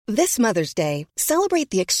This Mother's Day, celebrate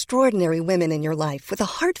the extraordinary women in your life with a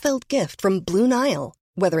heartfelt gift from Blue Nile.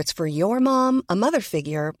 Whether it's for your mom, a mother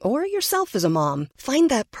figure, or yourself as a mom, find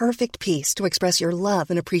that perfect piece to express your love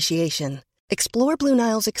and appreciation. Explore Blue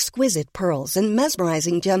Nile's exquisite pearls and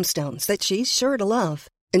mesmerizing gemstones that she's sure to love.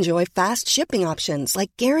 Enjoy fast shipping options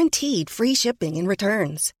like guaranteed free shipping and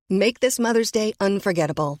returns. Make this Mother's Day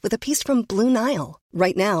unforgettable with a piece from Blue Nile.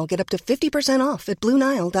 Right now, get up to 50% off at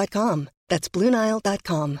BlueNile.com. That's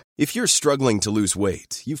BlueNile.com. If you're struggling to lose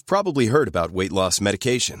weight, you've probably heard about weight loss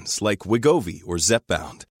medications like Wegovy or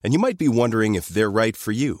Zepbound, and you might be wondering if they're right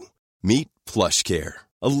for you. Meet PlushCare,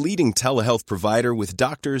 a leading telehealth provider with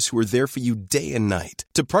doctors who are there for you day and night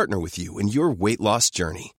to partner with you in your weight loss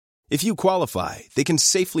journey. If you qualify, they can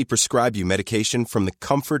safely prescribe you medication from the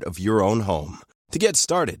comfort of your own home. To get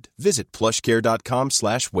started, visit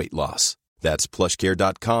plushcare.com/weight-loss. That's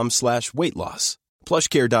plushcare.com/weight-loss.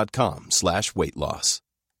 plushcare.com/weight-loss.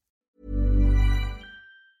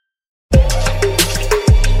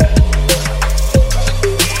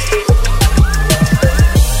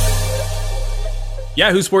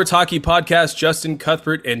 Yahoo Sports Hockey Podcast, Justin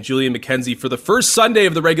Cuthbert and Julian McKenzie. For the first Sunday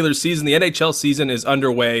of the regular season, the NHL season is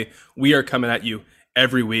underway. We are coming at you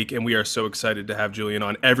every week, and we are so excited to have Julian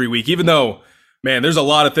on every week, even though, man, there's a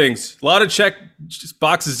lot of things, a lot of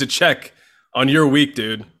boxes to check on your week,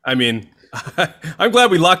 dude. I mean, I'm glad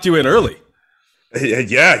we locked you in early.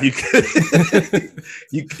 Yeah, you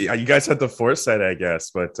guys had the foresight, I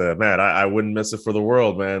guess. But, man, I wouldn't miss it for the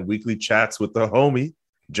world, man. Weekly chats with the homie,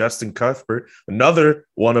 Justin Cuthbert, another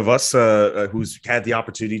one of us who's had the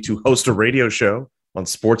opportunity to host a radio show on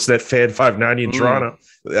Sportsnet Fan 590 in Toronto.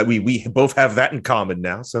 We both have that in common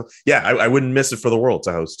now. So, yeah, I wouldn't miss it for the world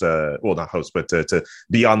to host, not host, but to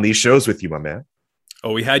be on these shows with you, my man.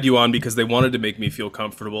 Oh, we had you on because they wanted to make me feel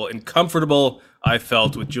comfortable, and comfortable I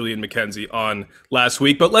felt with Julian McKenzie on last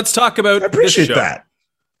week. But let's talk about I appreciate this show that.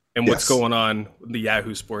 And what's going on with the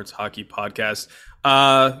Yahoo Sports Hockey Podcast.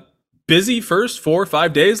 Busy first 4 or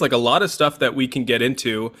 5 days, like a lot of stuff that we can get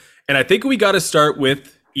into. And I think we got to start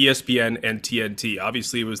with ESPN and TNT.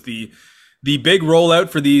 Obviously, it was the big rollout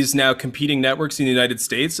for these now competing networks in the United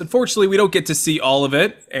States. Unfortunately, we don't get to see all of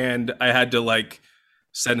it. And I had to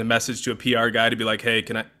send a message to a PR guy to be like, hey,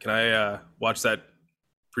 can I watch that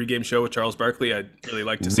pregame show with Charles Barkley? I'd really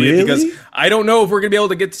like to see it, because I don't know if we're going to be able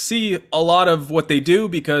to get to see a lot of what they do,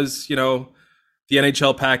 because, you know, the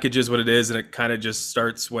NHL package is what it is, and it kind of just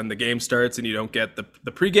starts when the game starts and you don't get the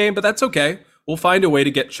pregame, but that's okay. We'll find a way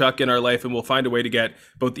to get Chuck in our life, and we'll find a way to get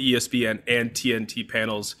both the ESPN and TNT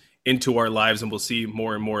panels into our lives, and we'll see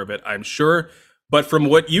more and more of it, I'm sure. But from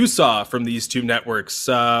what you saw from these two networks,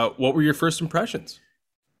 what were your first impressions?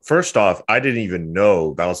 First off, I didn't even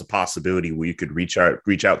know that was a possibility where you could reach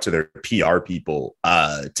out to their PR people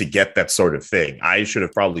to get that sort of thing. I should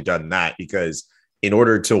have probably done that, because in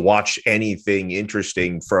order to watch anything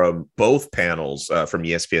interesting from both panels, from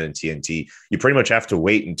ESPN and TNT, you pretty much have to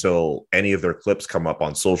wait until any of their clips come up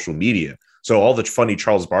on social media. So all the funny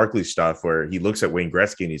Charles Barkley stuff where he looks at Wayne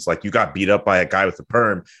Gretzky and he's like, you got beat up by a guy with a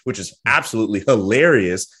perm, which is absolutely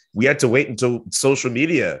hilarious. We had to wait until social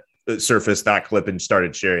media surfaced that clip and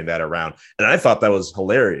started sharing that around. And I thought that was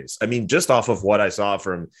hilarious. I mean, just off of what I saw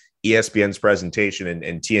from ESPN's presentation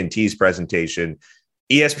and TNT's presentation,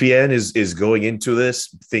 ESPN is going into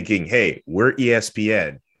this thinking, hey, we're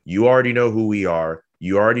ESPN. You already know who we are.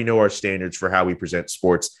 You already know our standards for how we present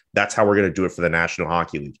sports. That's how we're going to do it for the National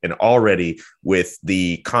Hockey League. And already with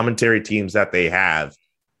the commentary teams that they have,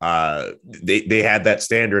 they had that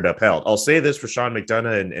standard upheld. I'll say this for Sean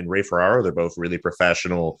McDonough and Ray Ferraro. They're both really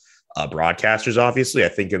professional broadcasters, obviously. I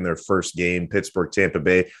think in their first game, Pittsburgh, Tampa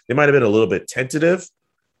Bay, they might have been a little bit tentative.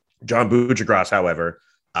 John Buccigross, however,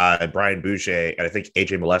 and Brian Boucher, and I think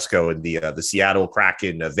AJ Malesko in the Seattle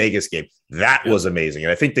Kraken Vegas game, that was amazing.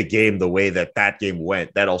 And I think the way that game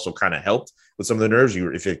went, that also kind of helped with some of the nerves.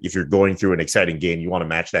 If you're going through an exciting game, you want to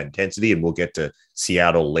match that intensity, and we'll get to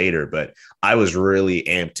Seattle later. But I was really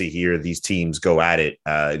amped to hear these teams go at it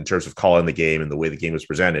in terms of calling the game and the way the game was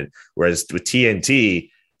presented. Whereas with TNT,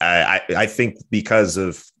 I think because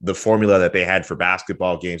of the formula that they had for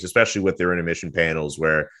basketball games, especially with their intermission panels,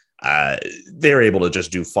 where they're able to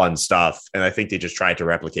just do fun stuff. And I think they just tried to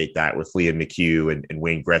replicate that with Liam McHugh and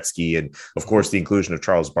Wayne Gretzky. And of course, the inclusion of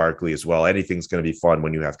Charles Barkley as well. Anything's going to be fun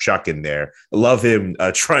when you have Chuck in there. I love him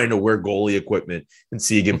trying to wear goalie equipment and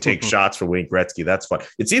seeing him take shots for Wayne Gretzky. That's fun.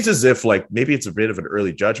 It seems as if maybe it's a bit of an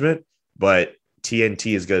early judgment, but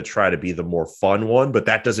TNT is going to try to be the more fun one, but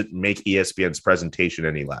that doesn't make ESPN's presentation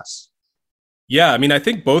any less. Yeah, I mean, I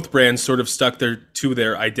think both brands sort of stuck to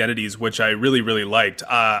their identities, which I really, really liked.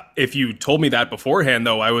 If you told me that beforehand,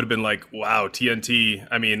 though, I would have been like, wow, TNT.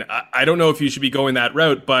 I mean, I don't know if you should be going that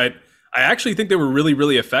route, but I actually think they were really,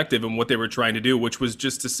 really effective in what they were trying to do, which was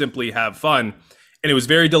just to simply have fun. And it was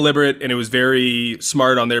very deliberate and it was very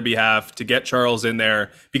smart on their behalf to get Charles in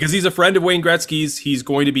there because he's a friend of Wayne Gretzky's. He's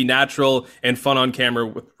going to be natural and fun on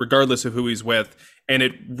camera, regardless of who he's with. And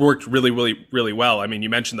it worked really, really, really well. I mean, you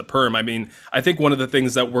mentioned the perm. I mean, I think one of the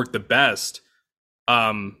things that worked the best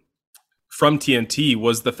from TNT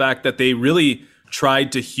was the fact that they really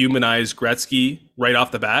tried to humanize Gretzky right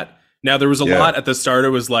off the bat. Now, there was a lot at the start. It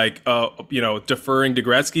was like, deferring to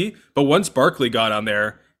Gretzky. But once Barkley got on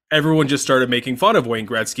there, everyone just started making fun of Wayne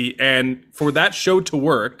Gretzky. And for that show to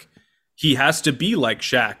work, he has to be like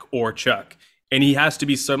Shaq or Chuck. And he has to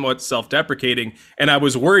be somewhat self-deprecating. And I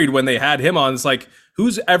was worried when they had him on. It's like,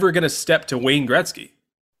 who's ever going to step to Wayne Gretzky?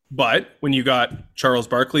 But when you got Charles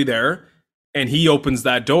Barkley there and he opens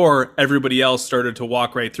that door, everybody else started to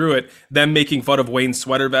walk right through it. Them making fun of Wayne's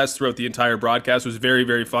sweater vest throughout the entire broadcast was very,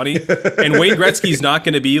 very funny. And Wayne Gretzky's not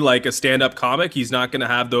going to be like a stand-up comic. He's not going to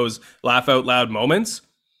have those laugh out loud moments.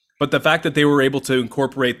 But the fact that they were able to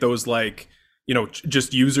incorporate those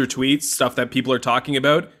just user tweets, stuff that people are talking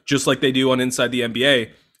about, just like they do on Inside the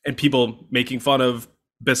NBA, and people making fun of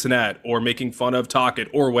Bissonnette or making fun of Tocchet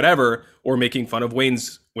or whatever, or making fun of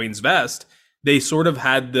Wayne's vest, they sort of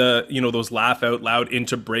had those laugh out loud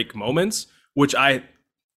into break moments, which I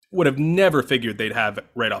would have never figured they'd have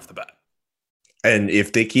right off the bat. And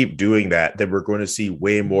if they keep doing that, then we're going to see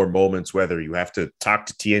way more moments, whether you have to talk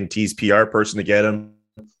to TNT's PR person to get them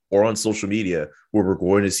or on social media, where we're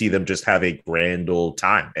going to see them just have a grand old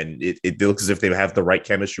time. And it looks as if they have the right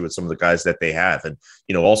chemistry with some of the guys that they have. And,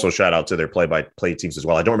 also shout out to their play-by-play teams as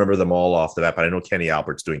well. I don't remember them all off the bat, but I know Kenny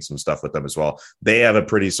Albert's doing some stuff with them as well. They have a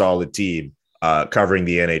pretty solid team covering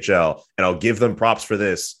the NHL. And I'll give them props for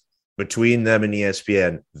this. Between them and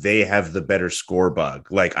ESPN, they have the better score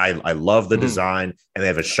bug. Like I love the design, and they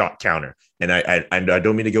have a shot counter. And I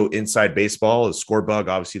don't mean to go inside baseball. The score bug,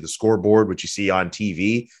 obviously the scoreboard, which you see on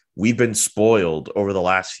TV. We've been spoiled over the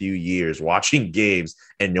last few years watching games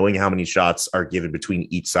and knowing how many shots are given between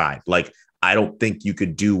each side. Like, I don't think you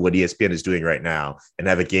could do what ESPN is doing right now and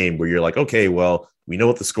have a game where you're like, okay, well, we know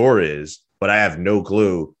what the score is, but I have no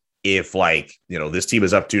clue if this team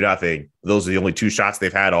is up 2-0. Those are the only two shots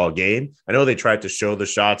they've had all game. I know they tried to show the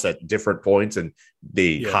shots at different points and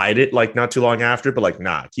they hide it not too long after, but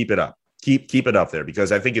nah, keep it up. Keep it up there,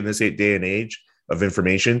 because I think in this day and age of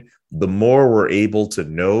information, the more we're able to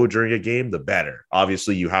know during a game, the better.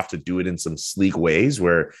 Obviously, you have to do it in some sleek ways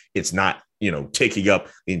where it's not, taking up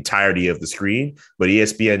the entirety of the screen, but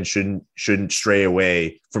ESPN shouldn't stray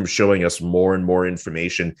away from showing us more and more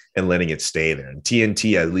information and letting it stay there. And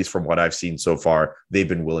TNT, at least from what I've seen so far, they've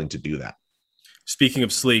been willing to do that. Speaking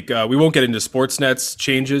of sleek, we won't get into Sportsnet's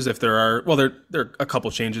changes if there are. Well, there are a couple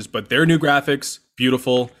changes, but their new graphics,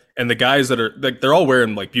 beautiful. And the guys that are they're all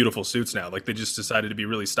wearing beautiful suits now. They just decided to be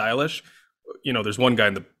really stylish. There's one guy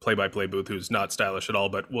in the play-by-play booth who's not stylish at all,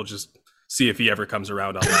 but we'll just see if he ever comes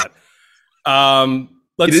around on that.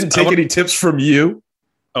 He didn't take any tips from you.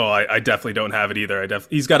 Oh, I definitely don't have it either.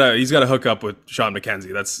 He's got to hook up with Sean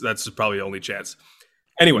McKenzie. That's probably the only chance.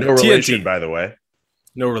 Anyway, no relation, TNT, by the way.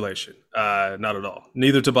 No relation. Not at all.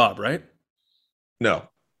 Neither to Bob, right? No.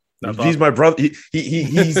 He's my brother.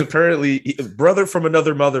 He's apparently brother from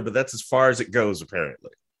another mother, but that's as far as it goes,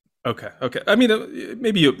 apparently. Okay. I mean,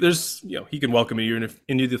 maybe he can welcome you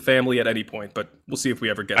into the family at any point, but we'll see if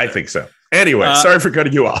we ever get there. I think so. Anyway, sorry for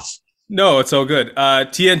cutting you off. No, it's all good.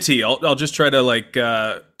 TNT, I'll just try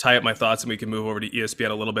to tie up my thoughts and we can move over to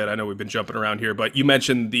ESPN a little bit. I know we've been jumping around here, but you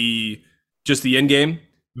mentioned the in-game,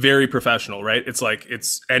 very professional, right? It's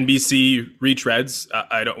it's NBC retreads.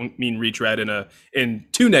 I don't mean retread in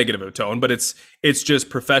too negative a tone, but it's just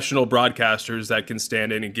professional broadcasters that can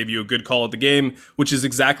stand in and give you a good call at the game, which is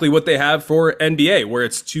exactly what they have for NBA, where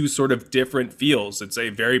it's two sort of different feels. It's a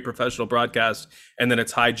very professional broadcast, and then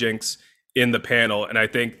it's hijinks in the panel. And I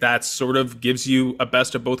think that sort of gives you a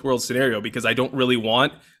best of both worlds scenario, because I don't really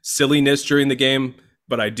want silliness during the game,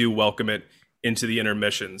 but I do welcome it into the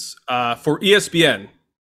intermissions. For ESPN,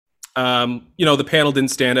 the panel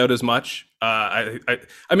didn't stand out as much. I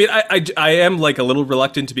am a little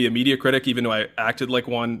reluctant to be a media critic, even though I acted like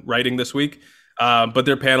one writing this week. But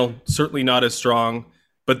their panel certainly not as strong.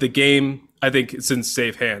 But the game, I think, it's in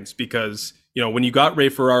safe hands, because when you got Ray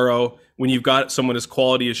Ferraro, when you've got someone as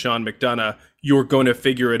quality as Sean McDonough, you're going to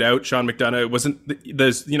figure it out. Sean McDonough, it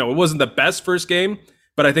wasn't the best first game,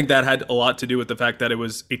 But I think that had a lot to do with the fact that it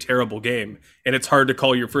was a terrible game. And it's hard to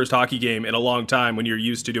call your first hockey game in a long time when you're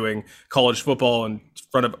used to doing college football in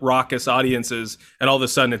front of raucous audiences. And all of a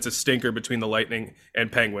sudden it's a stinker between the Lightning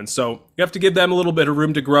and Penguins. So you have to give them a little bit of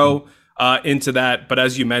room to grow into that. But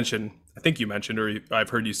as you mentioned, I think you mentioned, or I've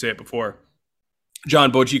heard you say it before,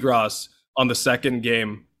 John Bojigras on the second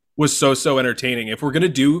game was so entertaining. If we're going to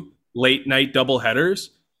do late night doubleheaders,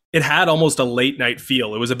 it had almost a late night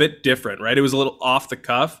feel. It was a bit different, right? It was a little off the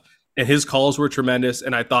cuff, and his calls were tremendous.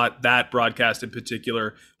 And I thought that broadcast in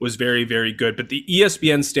particular was very, very good. But the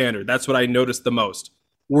ESPN standard, that's what I noticed the most.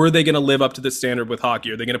 Were they going to live up to the standard with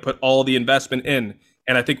hockey? Are they going to put all the investment in?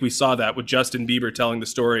 And I think we saw that with Justin Bieber telling the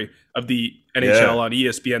story of the NHL on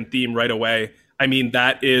ESPN theme right away. I mean,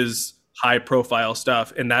 that is high profile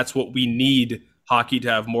stuff, and that's what we need hockey to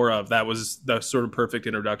have more of. That was the sort of perfect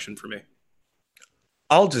introduction for me.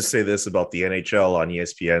 I'll just say this about the NHL on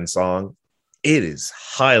ESPN song. It is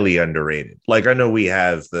highly underrated. Like, I know we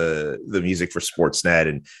have the music for Sportsnet,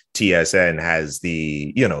 and TSN has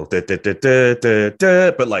the,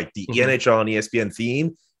 but like the NHL on ESPN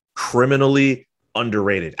theme, criminally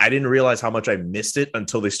underrated. I didn't realize how much I missed it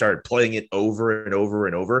until they started playing it over and over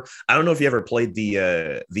and over. I don't know if you ever played the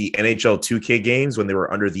NHL 2K games when they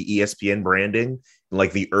were under the ESPN branding in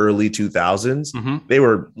like the early 2000s. They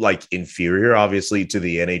were like inferior, obviously, to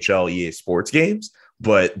the NHL EA Sports games,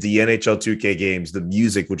 but the NHL 2K games, the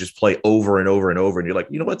music would just play over and over and over. And you're like,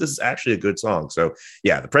 you know what? This is actually a good song. So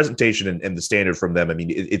yeah, the presentation and the standard from them, I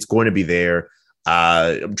mean, it's going to be there.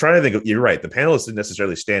 I'm trying to think. You're right. The panelists didn't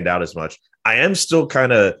necessarily stand out as much. I am still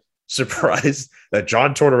kind of surprised that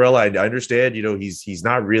John Tortorella, I understand, he's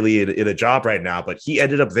not really in a job right now, but he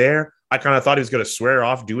ended up there. I kind of thought he was going to swear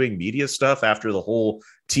off doing media stuff after the whole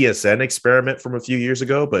TSN experiment from a few years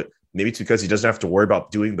ago, but maybe it's because he doesn't have to worry about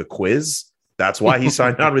doing the quiz. That's why he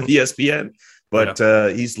signed on with ESPN. But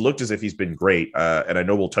he's looked as if he's been great. And I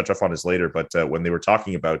know we'll touch up on this later, but when they were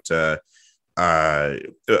talking about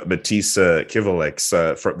Matisse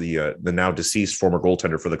Kivelix from the now deceased former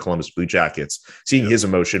goaltender for the Columbus Blue Jackets, seeing his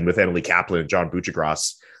emotion with Emily Kaplan and John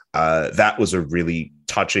Bojigras, that was a really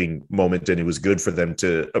touching moment, and it was good for them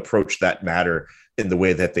to approach that matter in the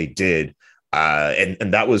way that they did.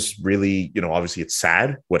 And that was really, obviously it's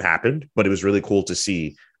sad what happened, but it was really cool to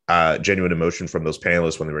see genuine emotion from those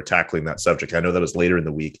panelists when they were tackling that subject. I know that was later in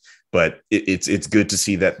the week, but it's good to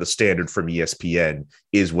see that the standard from ESPN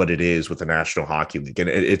is what it is with the National Hockey League. And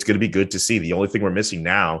it's going to be good to see. The only thing we're missing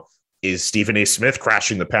now is Stephen A. Smith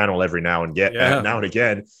crashing the panel every now and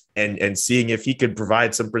again, and seeing if he could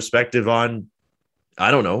provide some perspective on,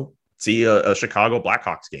 I don't know, see a Chicago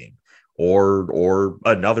Blackhawks game or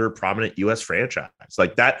another prominent U.S. franchise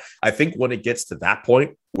like that. I think when it gets to that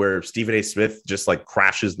point where Stephen A. Smith just like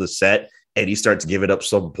crashes the set and he starts giving up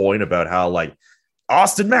some point about how like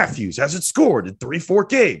Austin Matthews hasn't scored in 3-4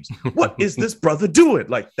 games. What is this brother doing?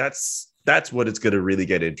 Like that's what it's going to really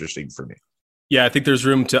get interesting for me. Yeah, I think there's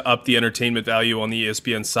room to up the entertainment value on the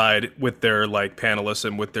ESPN side with their like panelists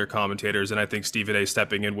and with their commentators, and I think Stephen A.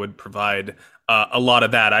 stepping in would provide a lot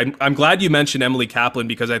of that. I'm glad you mentioned Emily Kaplan,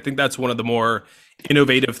 because I think that's one of the more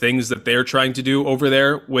innovative things that they're trying to do over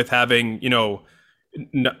there with having a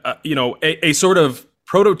sort of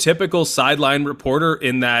prototypical sideline reporter,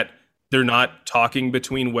 in that they're not talking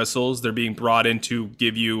between whistles. They're being brought in to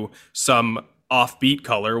give you some offbeat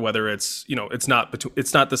color, whether it's it's not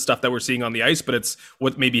the stuff that we're seeing on the ice, but it's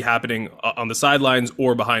what may be happening on the sidelines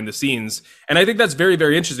or behind the scenes. And I think that's very,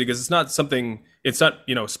 very interesting, because it's not splitting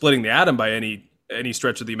the atom by any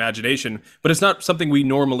stretch of the imagination, but it's not something we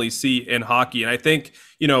normally see in hockey. And I think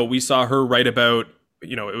we saw her write about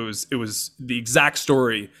it was the exact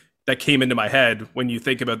story that came into my head when you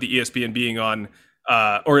think about the ESPN being on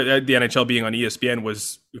or the NHL being on ESPN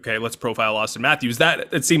was, okay, let's profile Austin Matthews.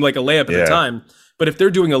 That it seemed like a layup at the time. But if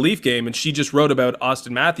they're doing a Leaf game and she just wrote about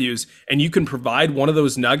Austin Matthews, and you can provide one of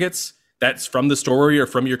those nuggets that's from the story or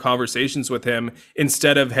from your conversations with him,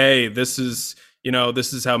 instead of, hey, this is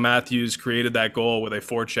how Matthews created that goal with a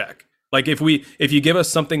forecheck. Like if you give us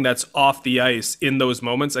something that's off the ice in those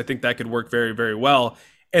moments, I think that could work very, very well.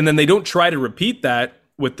 And then they don't try to repeat that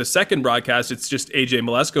with the second broadcast. It's just AJ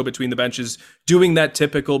Malesko between the benches doing that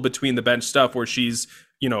typical between the bench stuff where she's,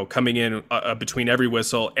 coming in between every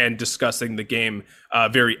whistle and discussing the game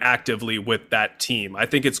very actively with that team. I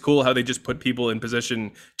think it's cool how they just put people in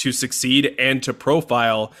position to succeed and to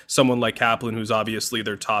profile someone like Kaplan, who's obviously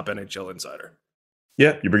their top NHL insider.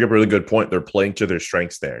 Yeah, you bring up a really good point. They're playing to their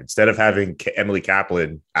strengths there. Instead of having Emily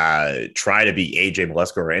Kaplan try to be AJ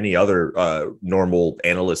Malesko or any other normal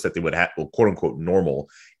analyst that they would have, well, quote unquote, normal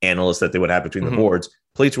analyst that they would have between the boards,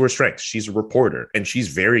 play to her strengths. She's a reporter, and she's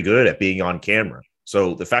very good at being on camera.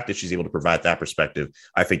 So the fact that she's able to provide that perspective,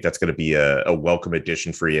 I think that's going to be a welcome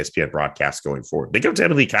addition for ESPN broadcast going forward. Big up to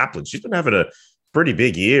Emily Kaplan. She's been having a pretty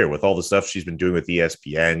big year with all the stuff she's been doing with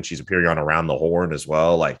ESPN. She's appearing on Around the Horn as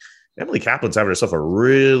well. Like, Emily Kaplan's having herself a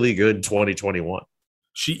really good 2021.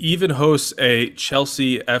 She even hosts a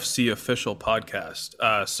Chelsea FC official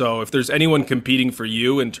podcast. So if there's anyone competing for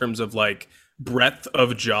you in terms of like breadth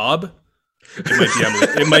of job,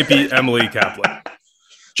 it might be Emily Kaplan.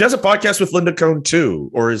 She has a podcast with Linda Cohn too,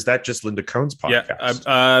 or is that just Linda Cohn's podcast?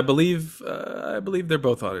 Yeah, I believe they're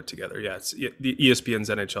both on it together. Yeah, it's the ESPN's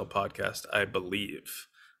NHL podcast, I believe.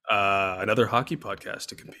 Another hockey podcast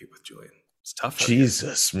to compete with, Julian. It's tough.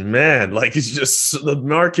 Jesus, man. Like, it's just, the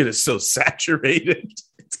market is so saturated.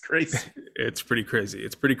 It's crazy. It's pretty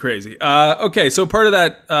crazy. Okay, so part of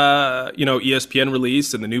that, ESPN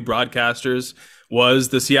release and the new broadcasters was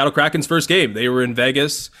the Seattle Kraken's first game. They were in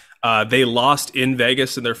Vegas. They lost in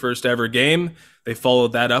Vegas in their first ever game. They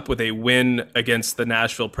followed that up with a win against the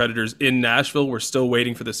Nashville Predators in Nashville. We're still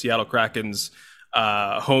waiting for the Seattle Kraken's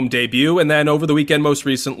home debut. And then over the weekend, most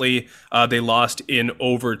recently, they lost in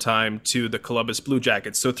overtime to the Columbus Blue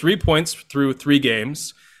Jackets. So 3 points through 3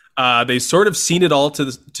 games. They sort of seen it all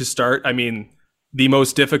to start. I mean, the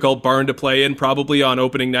most difficult barn to play in probably on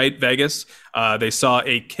opening night, Vegas. They saw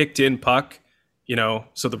a kicked in puck,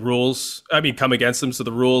 so the rules, come against them. So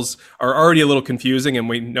the rules are already a little confusing, and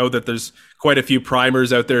we know that there's quite a few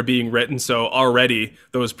primers out there being written. So already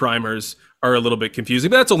those primers are a little bit confusing,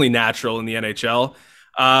 but that's only natural in the NHL.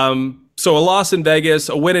 So a loss in Vegas,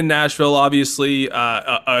 a win in Nashville, obviously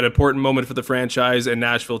an important moment for the franchise, and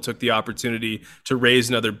Nashville took the opportunity to raise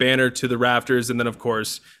another banner to the rafters. And then, of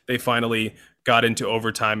course, they finally got into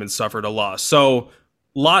overtime and suffered a loss. So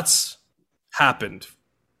lots happened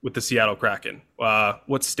with the Seattle Kraken.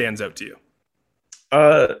 What stands out to you?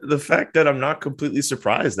 The fact that I'm not completely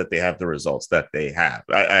surprised that they have the results that they have.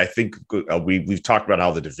 I think we've talked about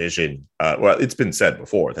how the division, it's been said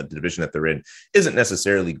before that the division that they're in isn't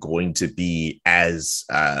necessarily going to be as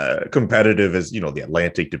competitive as, the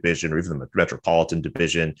Atlantic division or even the Metropolitan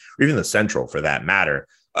division or even the Central for that matter.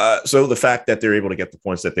 So the fact that they're able to get the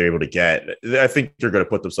points that they're able to get, I think they're going to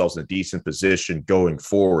put themselves in a decent position going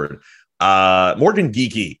forward. Morgan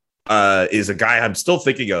Geekie is a guy I'm still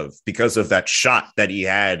thinking of because of that shot that he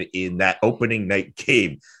had in that opening night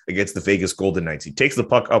game against the Vegas Golden Knights. He takes the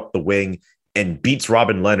puck up the wing and beats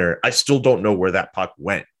Robin Lehner. I still don't know where that puck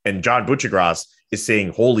went. And John Butchergrass is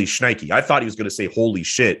saying, holy shnikey. I thought he was going to say, holy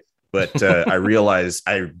shit. But I realized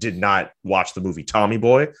I did not watch the movie Tommy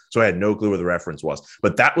Boy, so I had no clue where the reference was.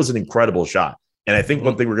 But that was an incredible shot. And I think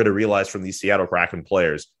one thing we're going to realize from these Seattle Kraken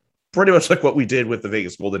players, pretty much like what we did with the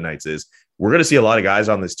Vegas Golden Knights, is we're going to see a lot of guys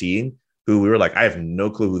on this team who we were like, I have no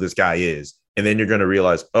clue who this guy is. And then you're going to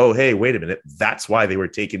realize, oh, hey, wait a minute. That's why they were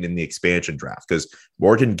taken in the expansion draft, because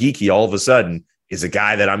Morgan Geekie all of a sudden is a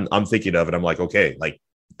guy that I'm thinking of. And I'm like, okay, like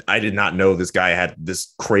I did not know this guy had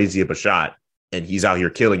this crazy of a shot, and he's out here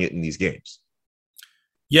killing it in these games.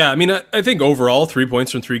 Yeah, I think overall 3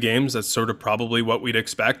 points from 3 games, that's sort of probably what we'd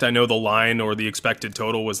expect. I know the line or the expected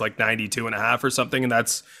total was like 92.5 or something, and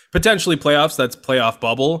that's potentially playoffs, that's playoff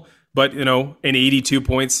bubble. But, an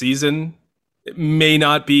 82-point season, it may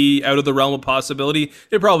not be out of the realm of possibility.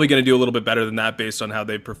 They're probably going to do a little bit better than that based on how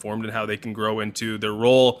they've performed and how they can grow into their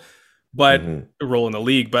role. But a role in the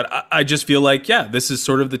league. But I just feel like, this is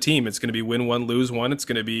sort of the team. It's going to be win one, lose one. It's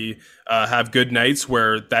going to be have good nights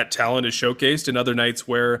where that talent is showcased, and other nights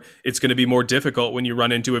where it's going to be more difficult when you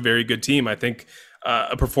run into a very good team. I think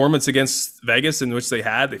a performance against Vegas in which they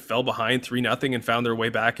fell behind 3-0 and found their way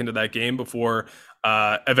back into that game before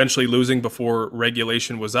eventually losing before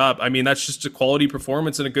regulation was up. That's just a quality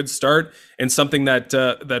performance and a good start, and something that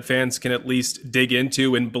that fans can at least dig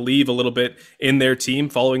into and believe a little bit in their team.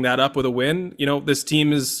 Following that up with a win, this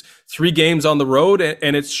team is 3 games on the road,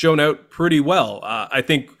 and it's shown out pretty well. I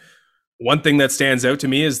think one thing that stands out to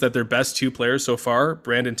me is that their best 2 players so far,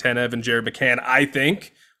 Brandon Tanev and Jared McCann, I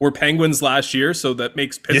think, were Penguins last year, so that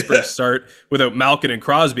makes Pittsburgh start without Malkin and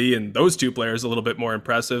Crosby, and those 2 players a little bit more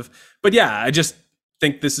impressive. But I just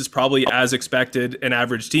think this is probably, as expected, an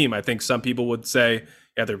average team. I think some people would say,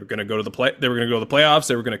 they were going to go to the playoffs,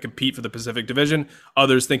 they were going to compete for the Pacific Division.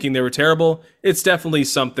 Others thinking they were terrible. It's definitely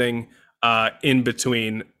something in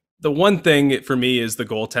between. The one thing for me is the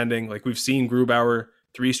goaltending. Like, we've seen Grubauer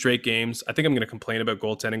 3 straight games. I think I'm going to complain about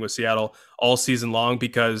goaltending with Seattle all season long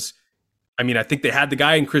because, I think they had the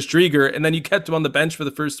guy in Chris Driedger, and then you kept him on the bench for the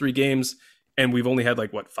first 3 games, and we've only had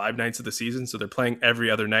 5 nights of the season, so they're playing every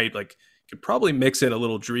other night. Could probably mix in a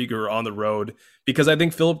little Driedger on the road, because I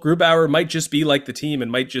think Philip Grubauer might just be like the team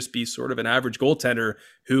and might just be sort of an average goaltender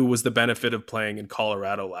who was the benefit of playing in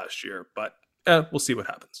Colorado last year. But we'll see what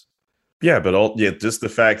happens. Yeah, but just the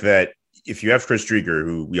fact that if you have Chris Driedger,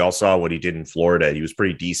 who we all saw what he did in Florida, he was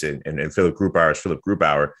pretty decent, and Philip Grubauer is Philip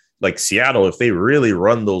Grubauer. Like Seattle, if they really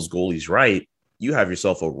run those goalies right, you have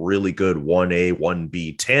yourself a really good 1A,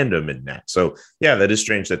 1B tandem in that. So, yeah, that is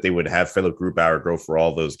strange that they would have Philip Grubauer go for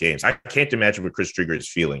all those games. I can't imagine what Chris Driedger is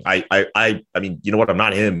feeling. I mean, you know what? I'm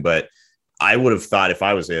not him, but I would have thought if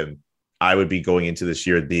I was him, I would be going into this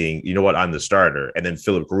year being, you know what, I'm the starter. And then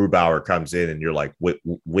Philip Grubauer comes in and you're like,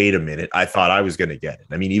 wait a minute. I thought I was going to get it.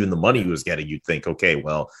 I mean, even the money he was getting, you'd think, okay,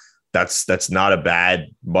 well, that's not a bad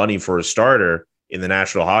money for a starter in the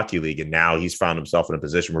National Hockey League. And now he's found himself in a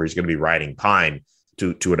position where he's going to be riding pine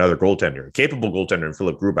to another goaltender, a capable goaltender in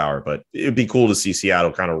Philip Grubauer. But it'd be cool to see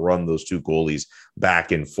Seattle kind of run those two goalies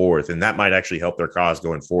back and forth. And that might actually help their cause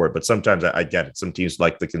going forward. But sometimes I get it. Some teams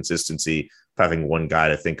like the consistency of having one guy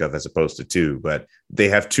to think of as opposed to two, but they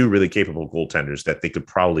have two really capable goaltenders that they could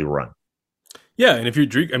probably run. Yeah, and if you're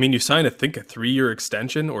Drake, I mean, you signed, I think, a 3-year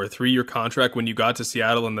extension or a 3-year contract when you got to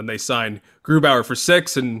Seattle, and then they signed Grubauer for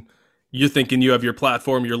 6, and you're thinking you have your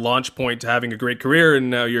platform, your launch point to having a great career, and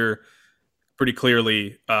now you're pretty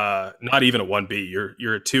clearly not even a 1B.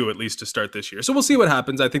 You're a 2 at least to start this year. So we'll see what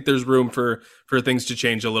happens. I think there's room for things to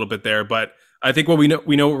change a little bit there, but I think what we know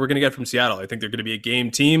what we're going to get from Seattle. I think they're going to be a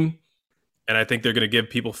game team, and I think they're going to give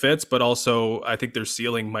people fits, but also I think their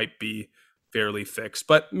ceiling might be fairly fixed,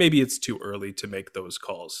 but maybe it's too early to make those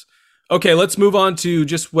calls. Okay, let's move on to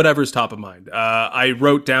just whatever's top of mind. I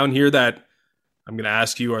wrote down here that I'm going to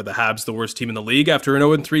ask you, are the Habs the worst team in the league after an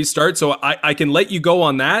 0-3 start? So I can let you go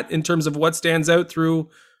on that in terms of what stands out through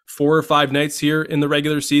 4 or 5 nights here in the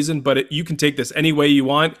regular season, but you can take this any way you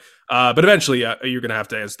want. But eventually you're going to have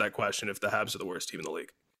to answer that question if the Habs are the worst team in the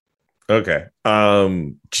league. Okay.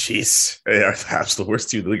 Jeez. Are the Habs the worst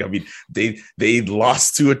team in the league? I mean, they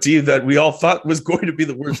lost to a team that we all thought was going to be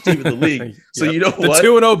the worst team in the league. So yep. You know what? The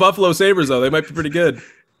 2-0 Buffalo Sabres, though, they might be pretty good.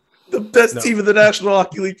 The best team in the National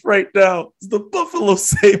Hockey League right now is the Buffalo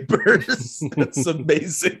Sabres. That's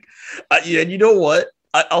amazing. And you know what?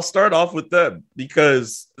 I'll start off with them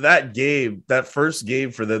because that first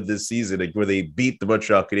game for them this season, where they beat the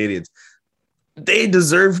Montreal Canadiens, they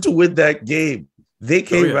deserve to win that game. They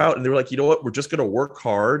came out and they were like, you know what? We're just going to work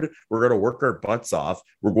hard. We're going to work our butts off.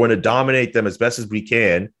 We're going to dominate them as best as we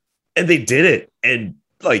can. And they did it. And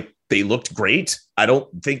they looked great. I don't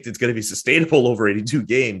think it's going to be sustainable over 82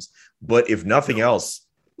 games. But if nothing else,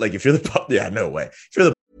 if you're no way. If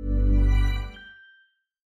you're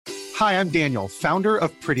Hi, I'm Daniel, founder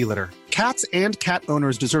of Pretty Litter. Cats and cat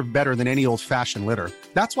owners deserve better than any old-fashioned litter.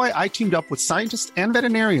 That's why I teamed up with scientists and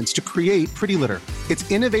veterinarians to create Pretty Litter. Its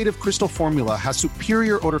innovative crystal formula has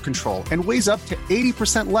superior odor control and weighs up to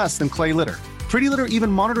 80% less than clay litter. Pretty Litter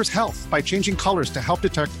even monitors health by changing colors to help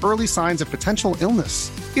detect early signs of potential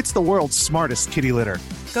illness. It's the world's smartest kitty litter.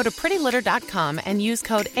 Go to prettylitter.com and use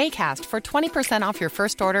code ACAST for 20% off your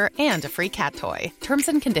first order and a free cat toy. Terms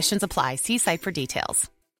and conditions apply. See site for details.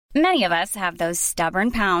 Many of us have those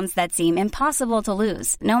stubborn pounds that seem impossible to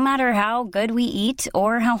lose, no matter how good we eat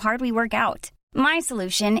or how hard we work out. My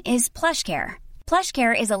solution is PlushCare.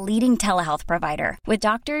 PlushCare is a leading telehealth provider with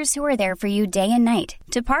doctors who are there for you day and night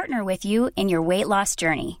to partner with you in your weight loss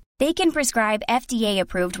journey. They can prescribe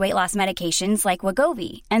FDA-approved weight loss medications like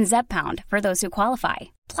Wegovy and Zepbound for those who qualify.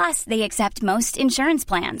 Plus, they accept most insurance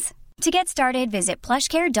plans. To get started, visit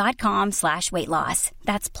plushcare.com/weightloss.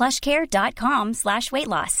 That's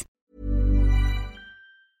plushcare.com/weightloss.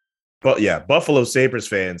 But yeah, Buffalo Sabres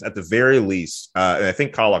fans, at the very least, and I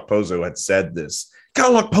think Kyle Okposo had said this,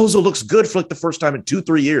 Kyle Okposo looks good for the first time in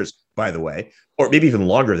 2-3 years, by the way, or maybe even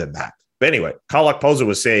longer than that. But anyway, Kyle Okposo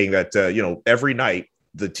was saying that, every night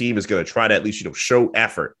the team is going to try to at least, show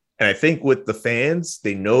effort. And I think with the fans,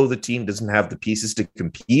 they know the team doesn't have the pieces to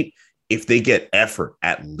compete. If they get effort,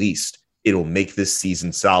 at least it'll make this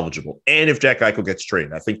season salvageable. And if Jack Eichel gets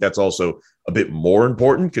traded, I think that's also a bit more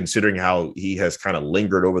important considering how he has kind of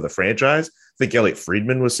lingered over the franchise. I think Elliot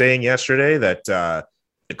Friedman was saying yesterday that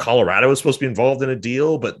Colorado was supposed to be involved in a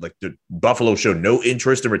deal, but the Buffalo showed no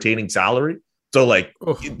interest in retaining salary. So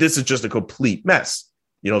this is just a complete mess.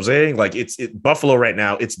 You know what I'm saying? Buffalo right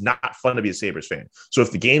now, it's not fun to be a Sabres fan. So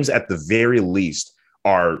if the games at the very least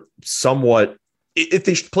are somewhat, if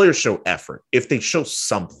the players show effort, if they show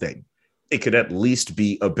something, it could at least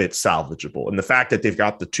be a bit salvageable. And the fact that they've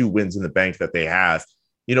got the 2 wins in the bank that they have,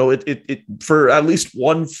 it for at least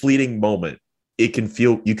one fleeting moment, you can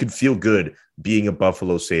feel good being a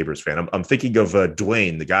Buffalo Sabres fan. I'm thinking of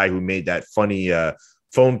Dwayne, the guy who made that funny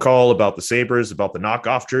phone call about the Sabres, about the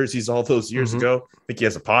knockoff jerseys all those years ago. I think he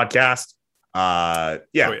has a podcast.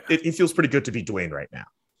 It feels pretty good to be Dwayne right now.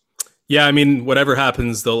 Yeah, I mean, whatever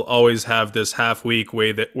happens, they'll always have this half week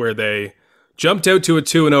where they jumped out to a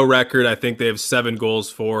 2-0 record. I think they have 7 goals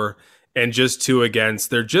for and just 2 against.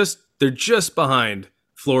 They're just behind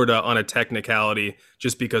Florida on a technicality,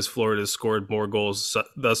 just because Florida has scored more goals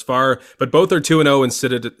thus far. But both are 2-0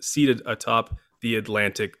 and seated atop the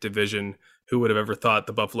Atlantic Division. Who would have ever thought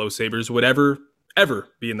the Buffalo Sabres would ever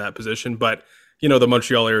be in that position? But, the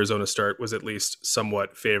Montreal-Arizona start was at least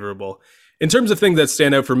somewhat favorable. In terms of things that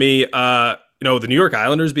stand out for me, the New York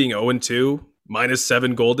Islanders being 0-2,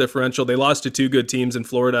 -7 goal differential. They lost to 2 good teams in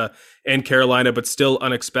Florida and Carolina, but still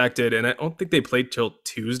unexpected. And I don't think they played till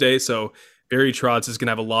Tuesday, so Barry Trotz is going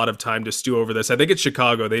to have a lot of time to stew over this. I think it's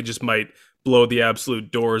Chicago. They just might blow the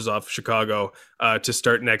absolute doors off Chicago to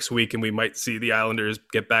start next week, and we might see the Islanders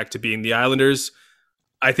get back to being the Islanders.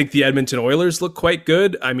 I think the Edmonton Oilers look quite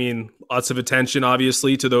good. I mean, lots of attention,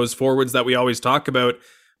 obviously, to those forwards that we always talk about,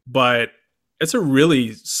 but it's a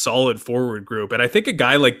really solid forward group. And I think a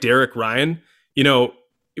guy like Derek Ryan,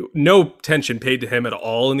 no attention paid to him at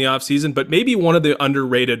all in the offseason, but maybe one of the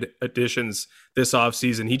underrated additions this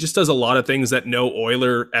offseason. He just does a lot of things that no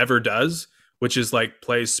Oiler ever does, which is like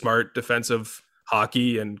play smart defensive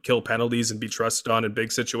hockey and kill penalties and be trusted on in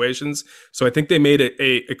big situations. So I think they made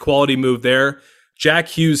a quality move there. Jack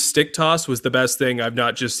Hughes' stick toss was the best thing I've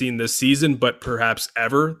not just seen this season, but perhaps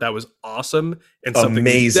ever. That was awesome and something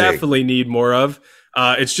we definitely need more of.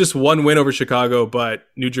 It's just 1 win over Chicago, but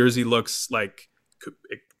New Jersey looks like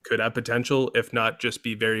it could have potential, if not just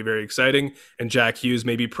be very, very exciting. And Jack Hughes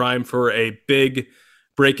may be primed for a big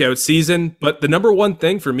breakout season. But the number one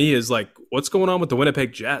thing for me is like, what's going on with the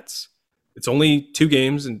Winnipeg Jets? It's only 2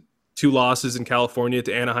 games and 2 losses in California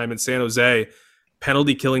to Anaheim and San Jose.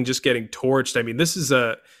 Penalty killing, just getting torched. I mean, this is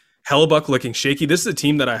a Hellebuck looking shaky. This is a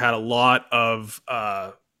team that I had a lot of,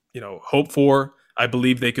 hope for. I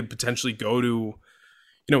believe they could potentially go to,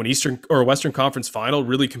 an Eastern or Western Conference final,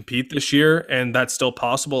 really compete this year. And that's still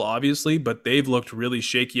possible, obviously, but they've looked really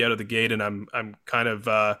shaky out of the gate. And I'm kind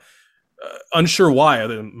of unsure why.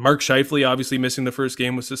 Mark Scheifele obviously missing the first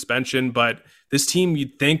game with suspension, but this team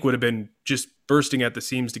you'd think would have been just bursting at the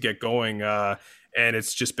seams to get going. And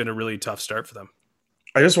it's just been a really tough start for them.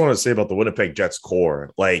 I just want to say about the Winnipeg Jets core,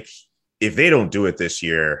 like if they don't do it this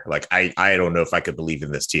year, like I don't know if I could believe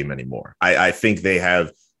in this team anymore. I think they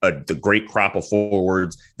have the great crop of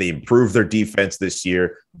forwards. They improved their defense this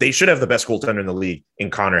year. They should have the best goaltender in the league in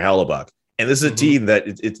Connor Hellebuck. And this is a team that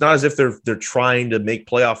it's not as if they're trying to make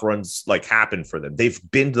playoff runs like happen for them. They've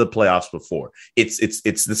been to the playoffs before. It's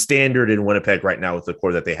the standard in Winnipeg right now with the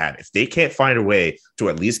core that they had. If they can't find a way to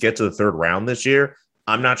at least get to the 3rd round this year,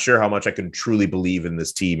 I'm not sure how much I can truly believe in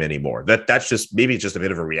this team anymore. That's just maybe it's just a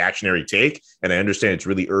bit of a reactionary take, and I understand it's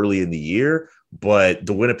really early in the year, but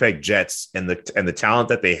the Winnipeg Jets and the talent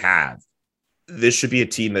that they have, this should be a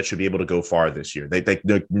team that should be able to go far this year. They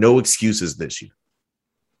no excuses this year.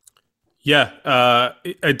 Yeah,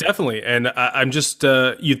 definitely. And I'm just,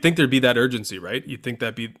 you'd think there'd be that urgency, right? You'd think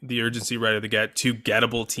that'd be the urgency right of the get. 2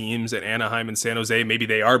 gettable teams at Anaheim and San Jose. Maybe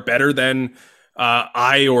they are better than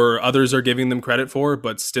I or others are giving them credit for,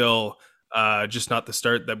 but still just not the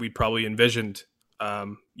start that we probably envisioned.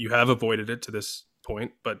 You have avoided it to this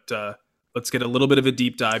point, but let's get a little bit of a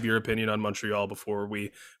deep dive, your opinion on Montreal before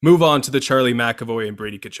we move on to the Charlie McAvoy and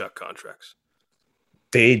Brady Tkachuk contracts.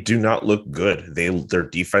 They do not look good. Their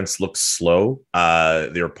defense looks slow.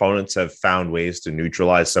 Their opponents have found ways to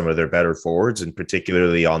neutralize some of their better forwards, and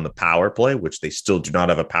particularly on the power play, which they still do not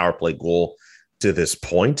have a power play goal to this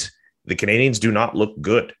point. The Canadians do not look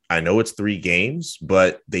good. I know it's 3 games,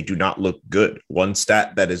 but they do not look good. One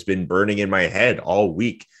stat that has been burning in my head all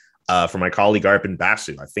week from my colleague Arpin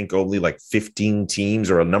Basu, I think only like 15 teams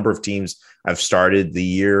or a number of teams have started the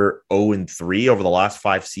year 0-3 over the last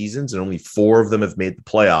 5 seasons, and only 4 of them have made the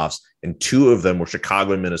playoffs, and 2 of them were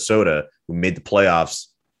Chicago and Minnesota, who made the playoffs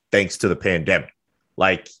thanks to the pandemic.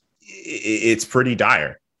 Like, it's pretty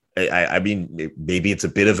dire. I mean, maybe it's a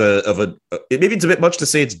bit maybe it's a bit much to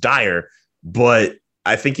say it's dire, but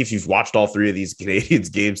I think if you've watched all 3 of these Canadians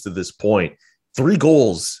games to this point, 3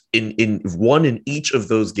 goals in one in each of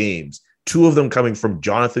those games, 2 of them coming from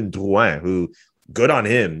Jonathan Drouin, who, good on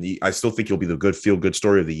him. I still think he'll be the good feel-good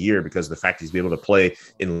story of the year because of the fact he's been able to play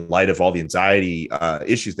in light of all the anxiety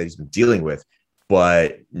issues that he's been dealing with.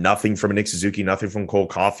 But nothing from Nick Suzuki, nothing from Cole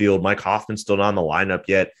Caulfield. Mike Hoffman's still not in the lineup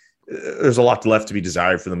yet. There's a lot left to be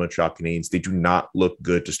desired for the Montreal Canadiens. They do not look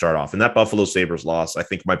good to start off. And that Buffalo Sabres loss, I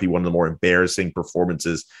think, might be one of the more embarrassing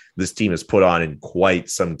performances this team has put on in quite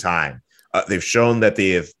some time. They've shown that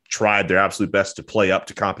they have tried their absolute best to play up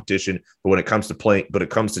to competition, but when it comes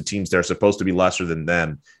to teams that are supposed to be lesser than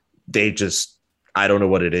them, they just I don't know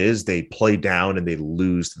what it is. They play down and they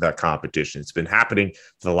lose to that competition. It's been happening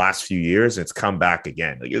for the last few years, and it's come back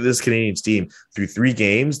again. Like this Canadiens team, through 3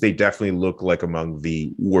 games, they definitely look like among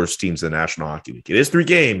the worst teams in the National Hockey League. It is 3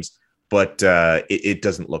 games, but it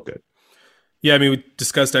doesn't look good. Yeah, I mean, we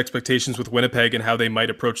discussed expectations with Winnipeg and how they might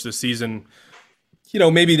approach this season.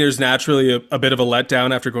 Maybe there's naturally a bit of a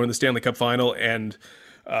letdown after going to the Stanley Cup final and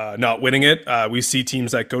not winning it. We see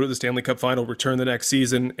teams that go to the Stanley Cup final return the next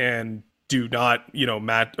season and do not,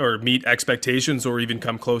 meet expectations or even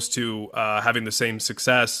come close to having the same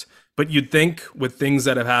success. But you'd think with things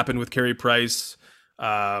that have happened with Carey Price,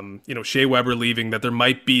 Shea Weber leaving, that there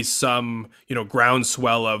might be some,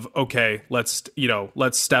 groundswell of, okay, let's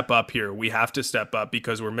step up here. We have to step up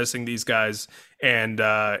because we're missing these guys, and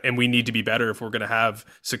we need to be better if we're going to have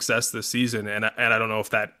success this season. And I don't know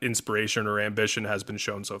if that inspiration or ambition has been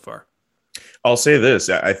shown so far. I'll say this.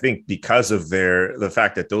 I think because of the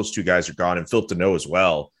fact that those 2 guys are gone, and Phil Deneau as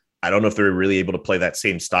well, I don't know if they're really able to play that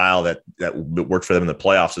same style that worked for them in the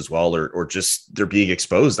playoffs as well, or just they're being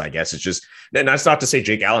exposed, I guess. It's just, and that's not to say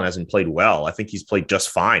Jake Allen hasn't played well. I think he's played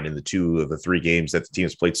just fine in the 2 of the 3 games that the team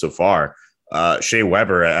has played so far. Shea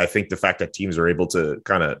Weber, I think the fact that teams are able to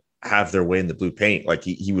kind of have their way in the blue paint, like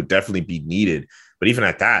he would definitely be needed. But even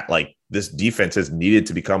at that, like this defense has needed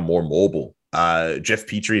to become more mobile. Jeff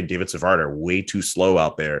Petrie and David Savard are way too slow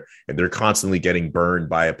out there, and they're constantly getting burned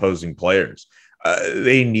by opposing players.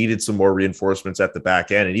 They needed some more reinforcements at the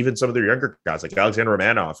back end, and even some of their younger guys like Alexander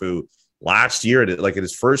Romanov, who last year, like in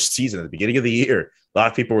his first season at the beginning of the year, a lot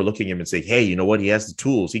of people were looking at him and saying, hey, you know what? He has the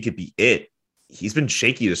tools. He could be it. He's been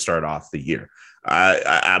shaky to start off the year.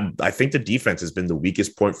 I think the defense has been the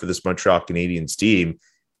weakest point for this Montreal Canadiens team.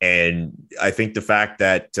 And I think the fact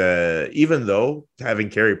that even though having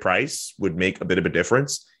Carey Price would make a bit of a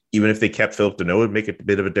difference, even if they kept Philip Deneau would make a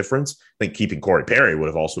bit of a difference. I think keeping Corey Perry would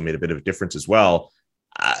have also made a bit of a difference as well.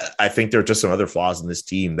 I think there are just some other flaws in this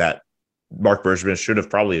team that Marc Bergevin should have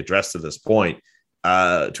probably addressed to this point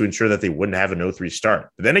to ensure that they wouldn't have an 0-3 start.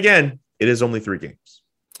 But then again, it is only 3 games.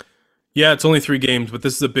 Yeah, it's only 3 games, but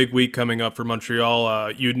this is a big week coming up for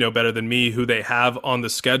Montreal. You'd know better than me who they have on the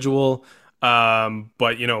schedule.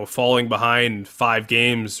 But falling behind 5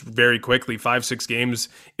 games very quickly, 5-6 games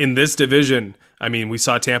in this division. I mean, we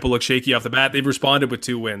saw Tampa look shaky off the bat. They've responded with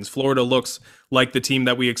 2 wins. Florida looks like the team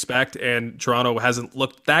that we expect, and Toronto hasn't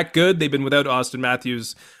looked that good. They've been without Auston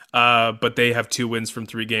Matthews, but they have 2 wins from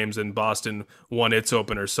 3 games, and Boston won its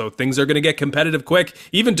opener. So things are going to get competitive quick.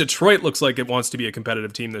 Even Detroit looks like it wants to be a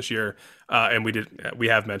competitive team this year. And we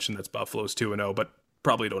have mentioned that's Buffalo's 2-0, but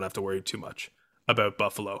probably don't have to worry too much about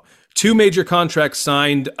Buffalo. 2 major contracts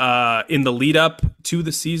signed in the lead up to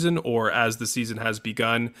the season, or as the season has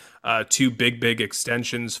begun. 2 big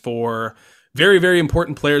extensions for very, very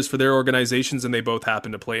important players for their organizations, and they both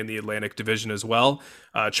happen to play in the Atlantic Division as well.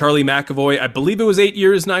 Charlie McAvoy, I believe it was 8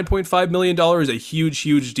 years, $9.5 million, a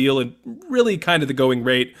huge deal, and really kind of the going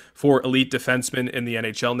rate for elite defensemen in the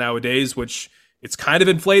NHL nowadays, which it's kind of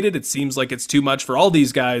inflated. It seems like it's too much for all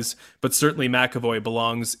these guys, but certainly McAvoy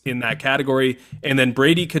belongs in that category. And then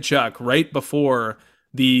Brady Tkachuk, right before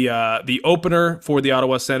the opener for the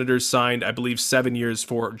Ottawa Senators, signed, I believe, 7 years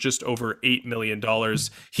for just over $8 million.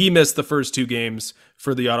 He missed the first 2 games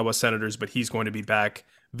for the Ottawa Senators, but he's going to be back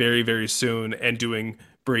very, very soon and doing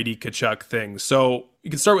Brady Tkachuk things. So you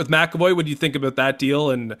can start with McAvoy. What do you think about that deal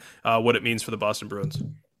and what it means for the Boston Bruins?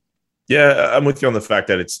 Yeah, I'm with you on the fact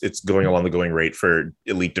that it's going along the going rate for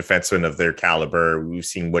elite defensemen of their caliber. We've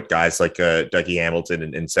seen what guys like Dougie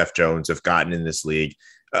Hamilton and Seth Jones have gotten in this league.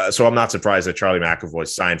 So I'm not surprised that Charlie McAvoy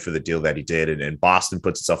signed for the deal that he did. And Boston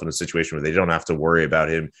puts itself in a situation where they don't have to worry about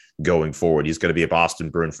him going forward. He's going to be a Boston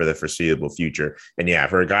Bruin for the foreseeable future. And yeah,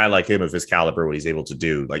 for a guy like him of his caliber, what he's able to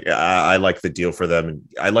do, like I like the deal for them. And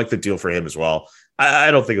I like the deal for him as well.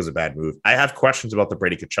 I don't think it was a bad move. I have questions about the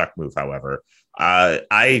Brady Tkachuk move, however.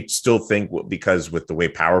 I still think because with the way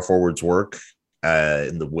power forwards work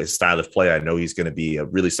and the style of play, I know he's going to be a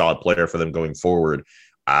really solid player for them going forward.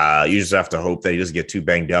 You just have to hope that he doesn't get too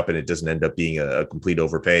banged up and it doesn't end up being a complete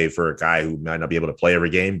overpay for a guy who might not be able to play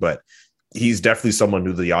every game. But he's definitely someone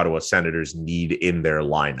who the Ottawa Senators need in their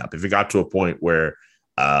lineup. If it got to a point where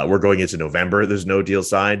we're going into November, there's no deal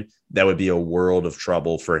signed, that would be a world of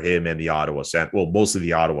trouble for him and the Ottawa Senators. Well, mostly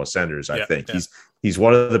the Ottawa Senators, I think. Yeah. He's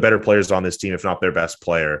one of the better players on this team, if not their best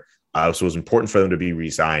player. So it was important for them to be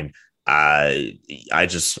re-signed. I'm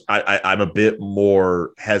a bit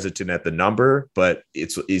more hesitant at the number, but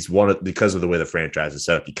it's because of the way the franchise is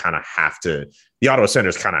set up. The Ottawa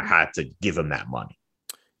Senators kind of had to give him that money.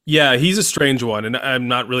 Yeah, he's a strange one, and I'm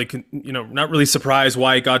not really surprised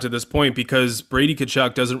why it got to this point, because Brady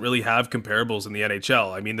Tkachuk doesn't really have comparables in the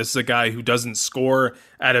NHL. I mean, this is a guy who doesn't score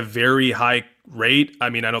at a very high rate. I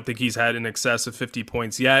mean, I don't think he's had in excess of 50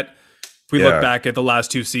 points yet. If we look back at the last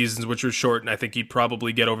 2 seasons, which were short, and I think he'd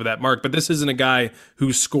probably get over that mark. But this isn't a guy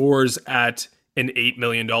who scores at an $8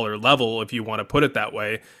 million level, if you want to put it that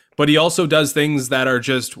way. But he also does things that are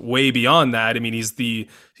just way beyond that. I mean, he's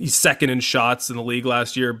second in shots in the league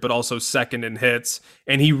last year, but also second in hits.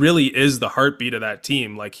 And he really is the heartbeat of that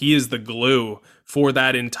team. Like, he is the glue for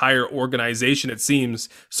that entire organization, it seems.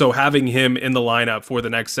 So having him in the lineup for the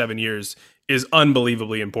next 7 years is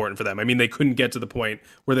unbelievably important for them. I mean, they couldn't get to the point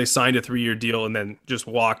where they signed a 3-year deal and then just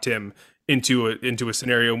walked him into a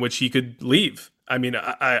scenario in which he could leave. I mean,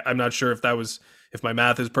 I'm not sure if my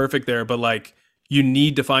math is perfect there, but like, you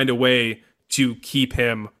need to find a way to keep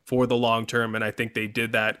him for the long term. And I think they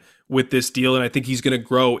did that with this deal. And I think he's going to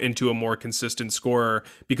grow into a more consistent scorer,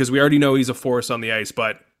 because we already know he's a force on the ice,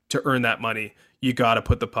 but to earn that money, you got to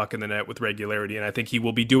put the puck in the net with regularity. And I think he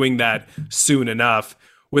will be doing that soon enough.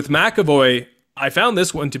 With McAvoy, I found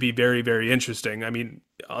this one to be very, very interesting. I mean,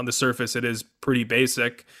 on the surface, it is pretty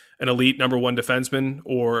basic. An elite number one defenseman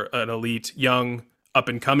or an elite young up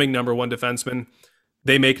and coming number one defenseman,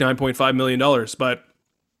 they make $9.5 million. But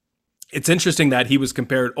it's interesting that he was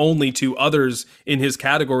compared only to others in his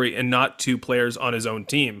category and not to players on his own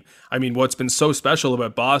team. I mean, what's been so special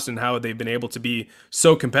about Boston, how they've been able to be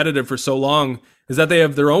so competitive for so long, is that they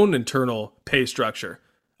have their own internal pay structure.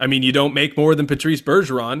 I mean, you don't make more than Patrice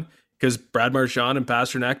Bergeron, because Brad Marchand and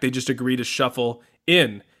Pasternak, they just agree to shuffle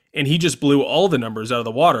in. And he just blew all the numbers out of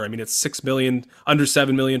the water. I mean, it's $6 million, under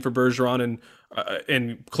 $7 million for Bergeron,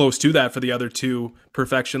 and close to that for the other two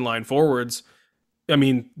perfection line forwards. I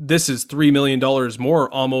mean, this is $3 million more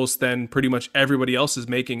almost than pretty much everybody else is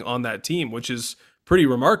making on that team, which is pretty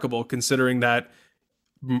remarkable considering that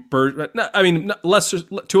to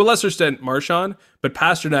a lesser extent Marchand, but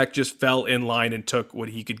Pasternak just fell in line and took what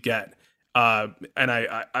he could get. And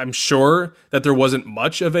I'm sure that there wasn't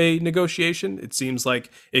much of a negotiation. It seems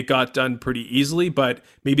like it got done pretty easily, but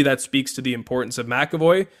maybe that speaks to the importance of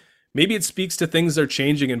McAvoy. Maybe it speaks to things that are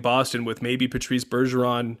changing in Boston, with maybe Patrice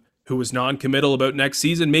Bergeron, who was non-committal about next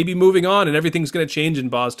season, maybe moving on, and everything's going to change in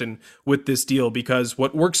Boston with this deal, because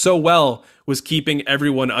what worked so well was keeping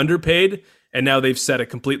everyone underpaid, and now they've set a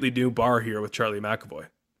completely new bar here with Charlie McAvoy.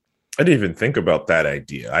 I didn't even think about that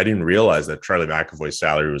idea. I didn't realize that Charlie McAvoy's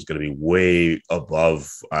salary was going to be way above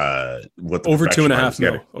what the over $2.5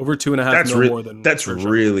 million. Over $2.5 million more than that's Bergeron.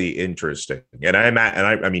 Really interesting. And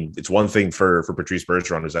I mean, it's one thing for Patrice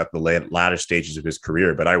Bergeron, who's at the latter stages of his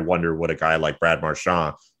career, but I wonder what a guy like Brad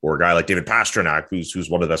Marchand or a guy like David Pastrnak, who's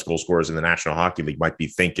one of the best goal scorers in the National Hockey League, might be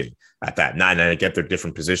thinking at that. And I get their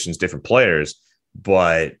different positions, different players,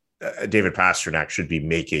 but David Pastrnak should be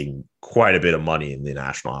making quite a bit of money in the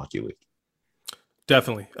National Hockey League.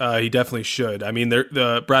 Definitely. He definitely should. I mean,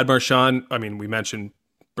 the Brad Marchand, I mean, we mentioned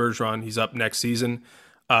Bergeron, he's up next season.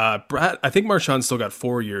 I think Marchand still got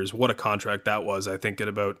 4 years. What a contract that was, I think, at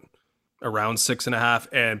about around 6.5,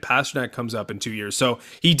 and Pastrnak comes up in 2 years. So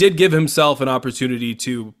he did give himself an opportunity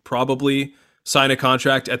to probably sign a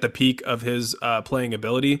contract at the peak of his playing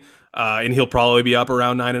ability, and he'll probably be up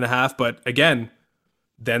around 9.5. But again,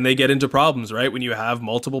 then they get into problems, right? When you have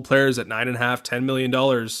multiple players at $9.5, $10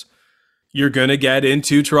 million, you're going to get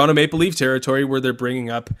into Toronto Maple Leaf territory where they're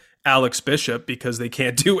bringing up Alex Bishop because they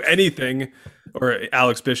can't do anything, or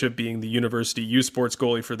Alex Bishop being the University U Sports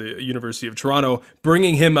goalie for the University of Toronto,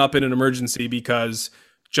 bringing him up in an emergency because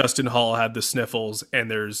Justin Hall had the sniffles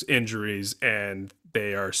and there's injuries and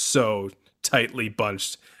they are so tightly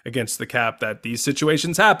bunched against the cap that these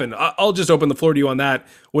situations happen. I'll just open the floor to you on that.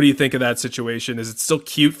 What do you think of that situation? Is it still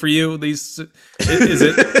cute for you? Is it?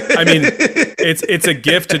 I mean, it's a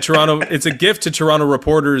gift to Toronto. It's a gift to Toronto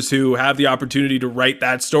reporters who have the opportunity to write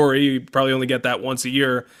that story. You probably only get that once a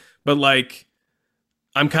year, but like,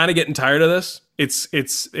 I'm kind of getting tired of this.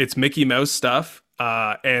 It's Mickey Mouse stuff,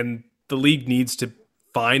 and the league needs to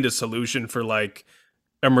find a solution for like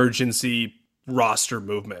emergency roster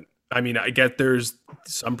movement. I mean, I get there's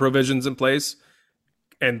some provisions in place,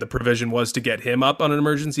 and the provision was to get him up on an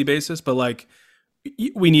emergency basis, but like,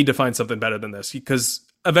 we need to find something better than this, because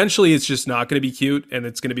eventually it's just not going to be cute, and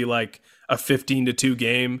it's going to be like a 15-2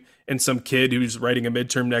 game, and some kid who's writing a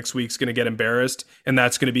midterm next week is going to get embarrassed, and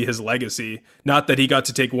that's going to be his legacy. Not that he got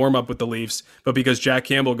to take warm up with the Leafs, but because Jack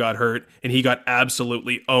Campbell got hurt, and he got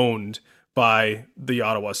absolutely owned by the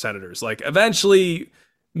Ottawa Senators. Like, eventually,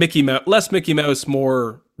 less Mickey Mouse,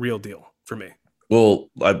 more real deal for me. Well,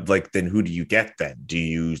 like, then who do you get then? Do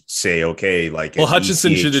you say, okay, like, well,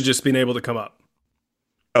 Hutchinson should have just been able to come up.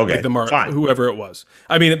 Okay, fine. Whoever it was.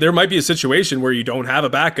 I mean, there might be a situation where you don't have a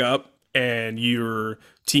backup and your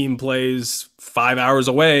team plays 5 hours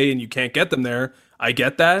away and you can't get them there. I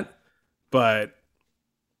get that, but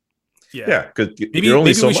yeah, because you're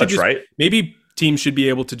only so much, right? Maybe teams should be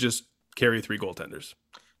able to just carry 3 goaltenders.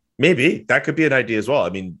 Maybe that could be an idea as well. I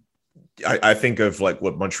mean, I think of like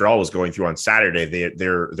what Montreal was going through on Saturday.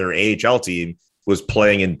 Their AHL team was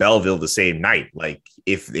playing in Belleville the same night. Like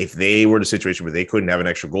if they were in a situation where they couldn't have an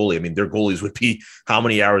extra goalie, I mean, their goalies would be how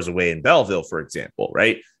many hours away in Belleville, for example,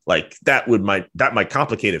 right? Like that might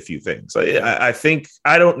complicate a few things. I think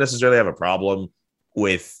I don't necessarily have a problem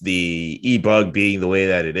with the e-bug being the way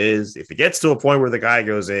that it is. If it gets to a point where the guy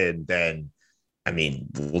goes in, then I mean,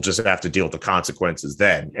 we'll just have to deal with the consequences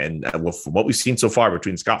then. And from what we've seen so far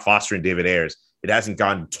between Scott Foster and David Ayres, it hasn't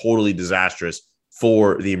gone totally disastrous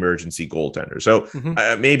for the emergency goaltender. So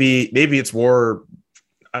maybe it's more,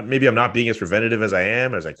 maybe I'm not being as preventative as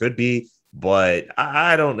I could be, but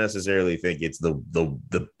I don't necessarily think it's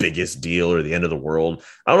the biggest deal or the end of the world.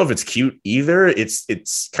 I don't know if it's cute either.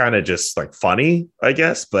 It's kind of just like funny, I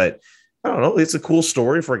guess, but I don't know. It's a cool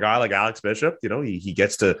story for a guy like Alex Bishop. You know, he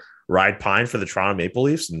gets to ride pine for the Toronto Maple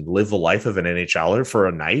Leafs and live the life of an NHLer for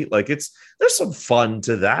a night. Like there's some fun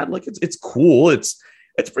to that. Like it's cool. It's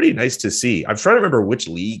pretty nice to see. I'm trying to remember which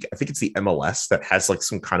league. I think it's the MLS that has like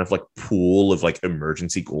some kind of like pool of like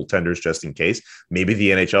emergency goaltenders just in case. Maybe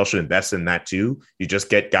the NHL should invest in that too. You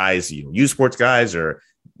just get guys, U Sports guys or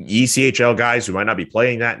ECHL guys who might not be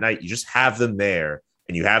playing that night. You just have them there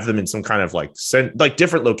and you have them in some kind of like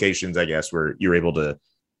different locations, I guess, where you're able to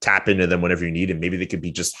tap into them whenever you need. And maybe they could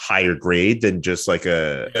be just higher grade than just like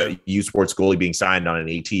a U Sports goalie being signed on an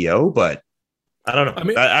ATO. But I don't know. I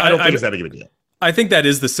mean, I don't think it's that big of a deal. I think that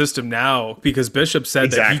is the system now because Bishop said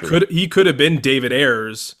that he could have been David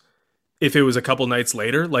Ayres if it was a couple nights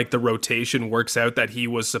later. Like the rotation works out that he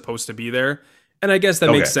was supposed to be there. And I guess that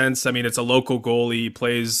makes sense. I mean, it's a local goalie,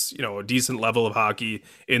 plays, a decent level of hockey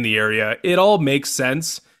in the area. It all makes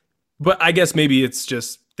sense. But I guess maybe it's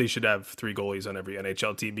just they should have 3 goalies on every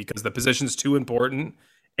NHL team because the position's too important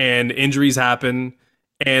and injuries happen.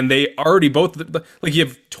 And they already both, like you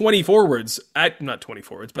have 20 forwards, not 20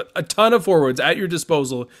 forwards, but a ton of forwards at your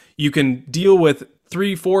disposal. You can deal with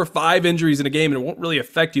 3, 4, 5 injuries in a game and it won't really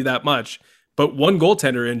affect you that much. But one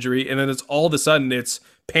goaltender injury, and then it's all of a sudden it's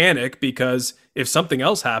panic because if something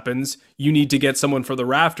else happens, you need to get someone for the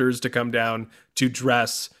rafters to come down to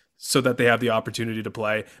dress so that they have the opportunity to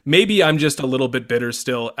play. Maybe I'm just a little bit bitter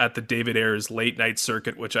still at the David Ayres late night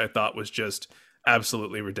circuit, which I thought was just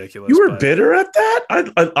absolutely ridiculous. You were bitter at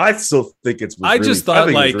that? I still think it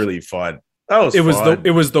was really fun.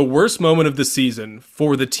 It was the worst moment of the season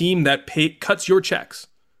for the team that cuts your checks.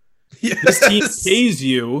 Yes. This team pays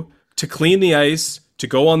you to clean the ice, to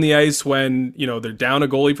go on the ice when they're down a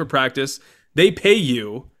goalie for practice. They pay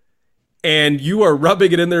you, and you are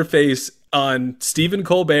rubbing it in their face on Stephen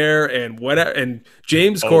Colbert and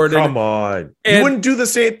James Corden. Come on, you wouldn't do the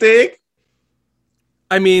same thing.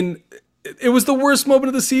 I mean, it was the worst moment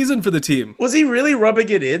of the season for the team. Was he really rubbing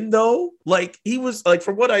it in though? Like he was like,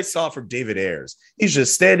 from what I saw from David Ayres, he's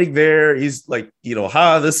just standing there. He's like,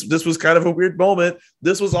 this was kind of a weird moment.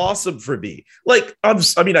 This was awesome for me. Like, I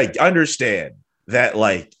understand that,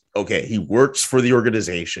 like, okay, he works for the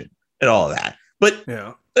organization and all of that. But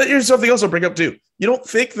here's something else I'll bring up too. You don't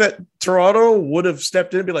think that Toronto would have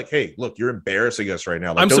stepped in and be like, hey, look, you're embarrassing us right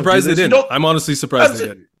now. Like, I'm surprised they didn't. I'm honestly surprised they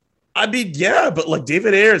didn't. I mean, yeah, but like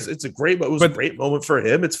David Ayres, it was a great moment for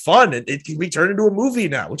him. It's fun. It can be turned into a movie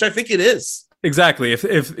now, which I think it is. Exactly.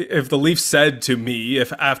 If the Leafs said to me,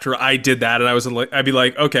 if after I did that and I was I'd be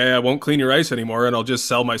like, okay, I won't clean your ice anymore, and I'll just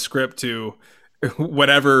sell my script to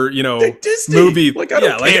whatever movie. Like, I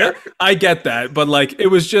don't care. I get that, but like it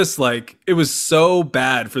was just like it was so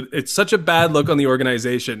bad it's such a bad look on the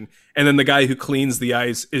organization, and then the guy who cleans the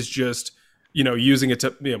ice is just using it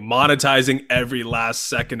to monetizing every last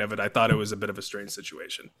second of it. I thought it was a bit of a strange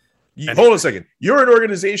situation. Hold on a second. You're an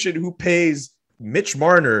organization who pays Mitch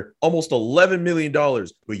Marner almost $11 million,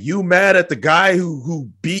 but you mad at the guy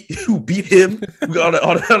who beat him on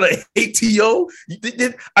an ATO?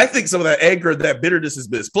 I think some of that anger and that bitterness is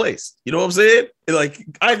misplaced. You know what I'm saying? Like,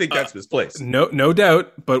 I think that's misplaced. No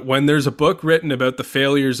doubt. But when there's a book written about the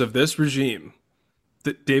failures of this regime,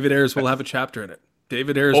 David Ayres will have a chapter in it.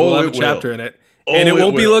 David Ayres will have a chapter in it. And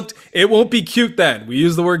it won't be cute then. We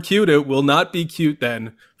use the word cute. It will not be cute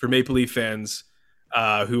then for Maple Leaf fans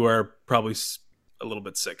who are probably a little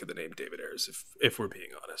bit sick of the name David Ayres, if we're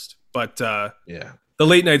being honest. But the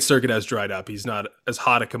late night circuit has dried up. He's not as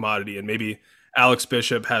hot a commodity, and maybe Alex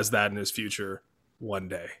Bishop has that in his future one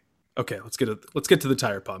day. Okay, let's get to the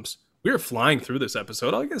tire pumps. we are flying through this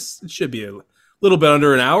episode. I guess it should be a little bit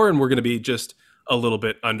under an hour, and we're going to be just a little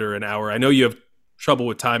bit under an hour. I know you have trouble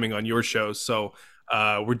with timing on your shows, so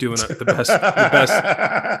we're doing the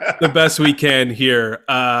best we can here.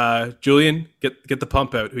 Julian, get the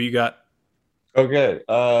pump out. Who you got? Okay.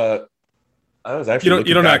 I was actually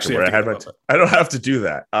you don't actually I don't have to do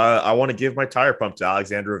that. I want to give my tire pump to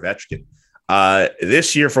Alexander Ovechkin.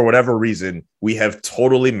 This year, for whatever reason, we have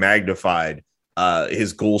totally magnified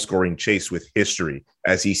his goal scoring chase with history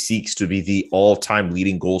as he seeks to be the all-time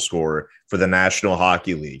leading goal scorer for the National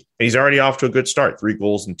Hockey League. And he's already off to a good start, 3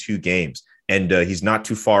 goals in 2 games. And he's not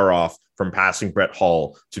too far off from passing Brett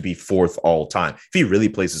Hull to be 4th all time. If he really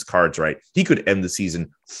plays his cards right, he could end the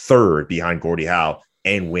season 3rd behind Gordie Howe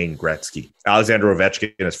and Wayne Gretzky. Alexander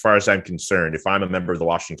Ovechkin, as far as I'm concerned, if I'm a member of the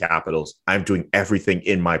Washington Capitals, I'm doing everything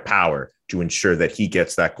in my power to ensure that he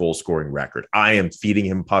gets that goal scoring record. I am feeding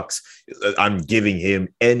him pucks. I'm giving him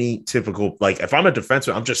any typical, like if I'm a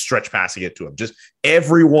defenseman, I'm just stretch passing it to him. Just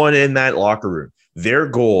everyone in that locker room, their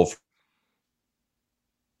goal,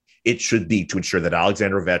 it should be to ensure that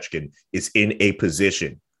Alexander Ovechkin is in a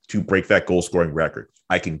position to break that goal scoring record.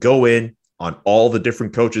 I can go in on all the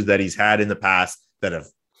different coaches that he's had in the past that have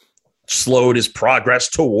slowed his progress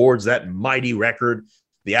towards that mighty record,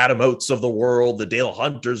 the Adam Oates of the world, the Dale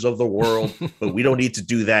Hunters of the world, but we don't need to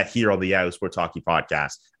do that here on the Yahoo Sports Hockey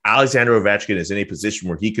Podcast. Alexander Ovechkin is in a position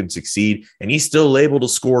where he can succeed, and he's still able to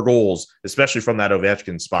score goals, especially from that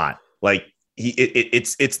Ovechkin spot. Like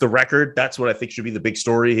it's the record. That's what I think should be the big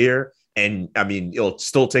story here. And I mean, it'll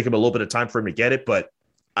still take him a little bit of time for him to get it, but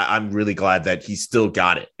I'm really glad that he still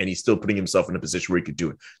got it and he's still putting himself in a position where he could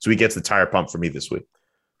do it. So he gets the tire pump for me this week.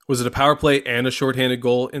 Was it a power play and a shorthanded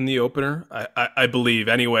goal in the opener? I believe.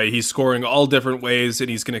 Anyway, he's scoring all different ways, and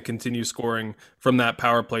he's going to continue scoring from that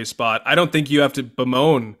power play spot. I don't think you have to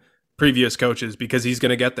bemoan previous coaches because he's going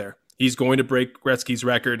to get there. He's going to break Gretzky's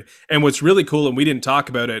record. And what's really cool, and we didn't talk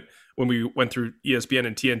about it when we went through ESPN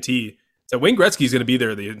and TNT, is that Wayne Gretzky's going to be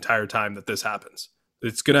there the entire time that this happens.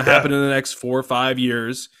 It's going to happen in the next 4 or 5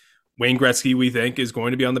 years. Wayne Gretzky, we think, is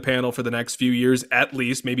going to be on the panel for the next few years at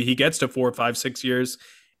least. Maybe he gets to 4, 5, 6 years.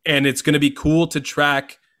 And it's going to be cool to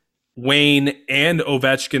track Wayne and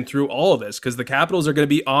Ovechkin through all of this because the Capitals are going to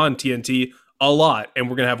be on TNT a lot. And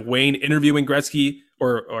we're going to have Wayne interviewing Gretzky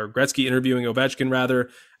or Gretzky interviewing Ovechkin rather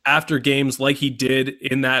after games like he did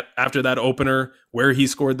in that after that opener where he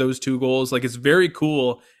scored those 2 goals. Like it's very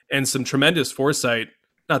cool and some tremendous foresight.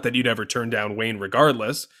 Not that you'd ever turn down Wayne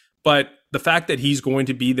regardless, but the fact that he's going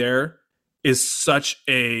to be there is such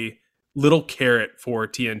a little carrot for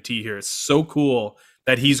TNT here. It's so cool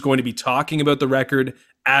that he's going to be talking about the record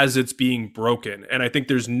as it's being broken. And I think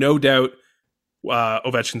there's no doubt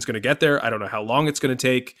Ovechkin's going to get there. I don't know how long it's going to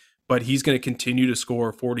take, but he's going to continue to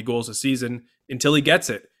score 40 goals a season until he gets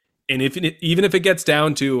it. And even if it gets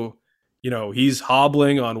down to, he's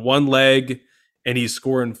hobbling on one leg and he's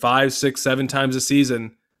scoring 5, 6, 7 times a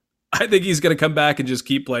season, I think he's going to come back and just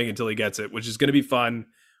keep playing until he gets it, which is going to be fun.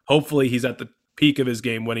 Hopefully he's at the peak of his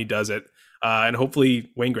game when he does it. And hopefully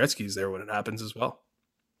Wayne Gretzky's there when it happens as well.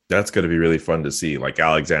 That's going to be really fun to see. Like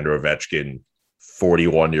Alexander Ovechkin,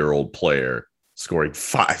 41-year-old player, scoring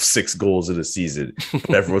 5, 6 goals in a season.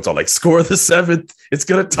 And everyone's all like, score the 7th. It's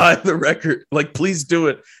going to tie the record. Like, please do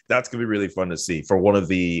it. That's going to be really fun to see for one of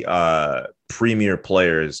the premier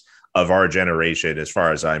players of our generation, as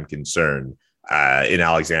far as I'm concerned. In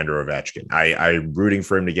Alexander Ovechkin. I'm rooting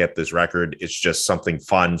for him to get this record. It's just something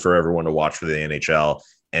fun for everyone to watch for the NHL.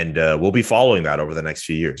 And we'll be following that over the next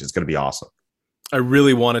few years. It's going to be awesome. I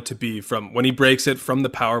really want it to be from when he breaks it from the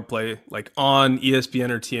power play, like on ESPN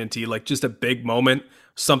or TNT, like just a big moment,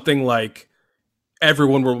 something like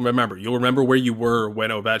everyone will remember. You'll remember where you were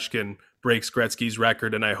when Ovechkin breaks Gretzky's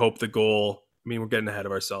record. And I hope the goal, we're getting ahead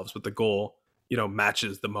of ourselves, but the goal,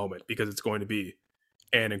 matches the moment because it's going to be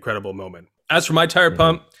an incredible moment. As for my tire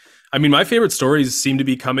pump, my favorite stories seem to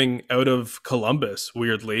be coming out of Columbus,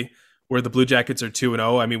 weirdly, where the Blue Jackets are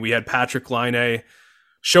 2-0. We had Patrik Laine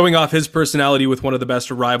showing off his personality with one of the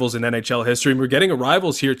best arrivals in NHL history. And we're getting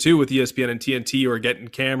arrivals here, too, with ESPN and TNT, who are getting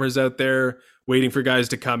cameras out there, waiting for guys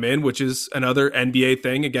to come in, which is another NBA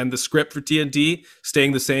thing. Again, the script for TNT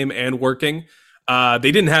staying the same and working. They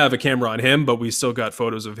didn't have a camera on him, but we still got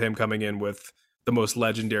photos of him coming in with the most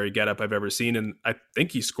legendary getup I've ever seen. And I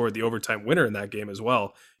think he scored the overtime winner in that game as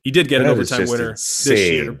well. He did get an overtime winner this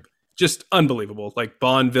year. Just unbelievable. Like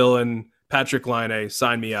Bond villain, Patrik Laine,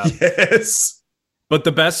 sign me up. Yes. But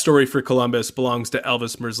the best story for Columbus belongs to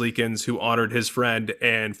Elvis Merzlikins, who honored his friend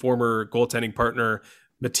and former goaltending partner,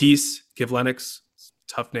 Matiss Kivlenieks.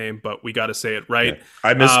 Tough name, but we got to say it right. Yeah.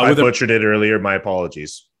 I butchered it earlier. My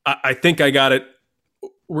apologies. I think I got it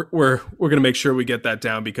we're going to make sure we get that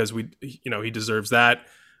down because he deserves that.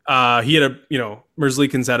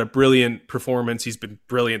 Merzlikins had a brilliant performance. He's been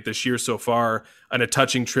brilliant this year so far, and a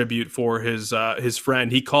touching tribute for his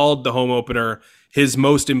friend. He called the home opener his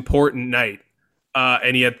most important night,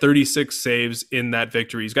 and he had 36 saves in that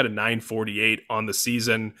victory. He's got a .948 on the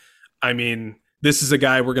season. I mean, this is a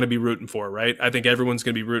guy we're going to be rooting for, right? I think everyone's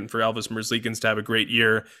going to be rooting for Elvis Merzlikins to have a great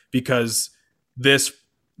year because this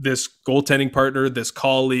goaltending partner, this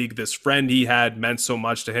colleague, this friend he had meant so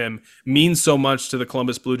much to him, means so much to the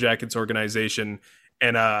Columbus Blue Jackets organization.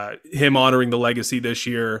 And him honoring the legacy this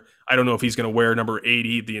year, I don't know if he's going to wear number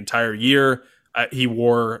 80 the entire year. He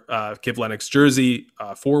wore Kivlenik's jersey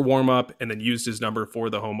for warm-up and then used his number for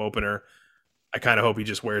the home opener. I kind of hope he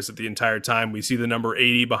just wears it the entire time. We see the number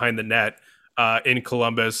 80 behind the net in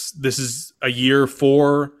Columbus. This is a year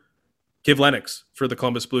for Kivlenik's for the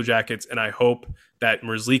Columbus Blue Jackets, and I hope that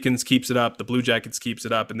Merzlikins keeps it up, the Blue Jackets keeps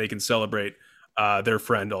it up, and they can celebrate their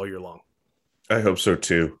friend all year long. I hope so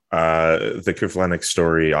too. The Kivlenik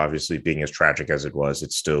story, obviously being as tragic as it was,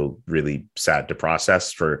 it's still really sad to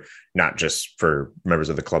process for not just for members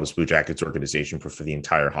of the Columbus Blue Jackets organization, but for the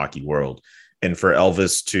entire hockey world. And for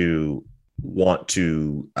Elvis to want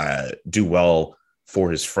to do well for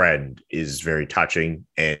his friend is very touching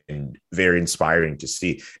and very inspiring to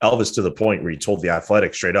see. Elvis to the point where he told the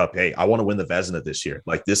Athletic straight up, hey, I want to win the Vezina this year.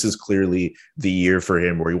 Like, this is clearly the year for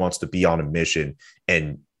him where he wants to be on a mission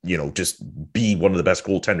and, just be one of the best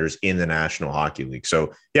goaltenders in the National Hockey League.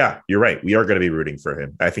 So yeah, you're right. We are going to be rooting for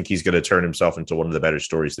him. I think he's going to turn himself into one of the better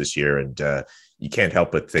stories this year. And you can't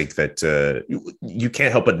help but think that you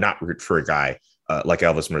can't help but not root for a guy like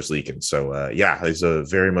Elvis Merzlikins. So yeah, he's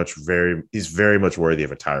very much worthy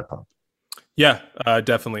of a tire pump. Yeah,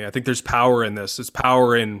 definitely. I think there's power in this. There's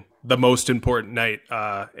power in the most important night.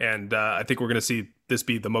 And I think we're going to see this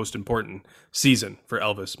be the most important season for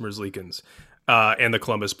Elvis Merzlikins and the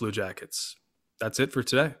Columbus Blue Jackets. That's it for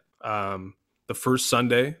today. The first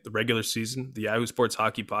Sunday, the regular season, the Yahoo Sports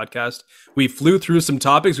Hockey Podcast. We flew through some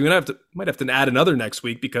topics. We might have to add another next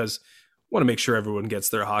week because I want to make sure everyone gets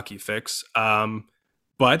their hockey fix.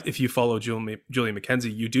 But if you follow Julian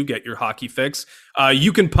McKenzie, you do get your hockey fix.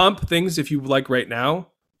 You can pump things if you like right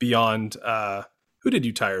now beyond who did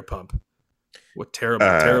you tire pump? What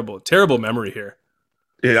terrible memory here.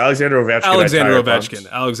 Yeah, Alexander Ovechkin.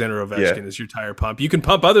 Alexander Ovechkin is your tire pump. You can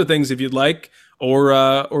pump other things if you'd like,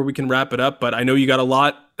 or we can wrap it up. But I know you got a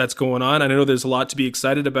lot that's going on. I know there's a lot to be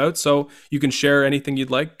excited about. So you can share anything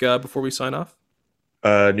you'd like before we sign off.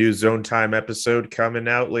 New Zone Time episode coming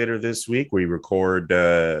out later this week. We record,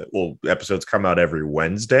 episodes come out every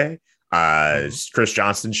Wednesday. It's Chris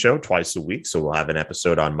Johnston show twice a week. So we'll have an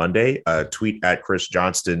episode on Monday. Tweet at Chris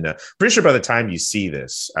Johnston. Pretty sure by the time you see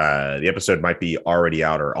this, the episode might be already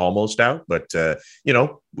out or almost out. But,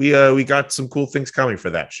 we got some cool things coming for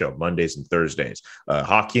that show, Mondays and Thursdays.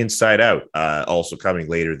 Hockey Inside Out, also coming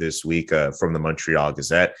later this week from the Montreal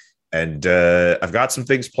Gazette. And I've got some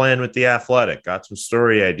things planned with the Athletic, got some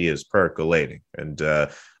story ideas percolating. And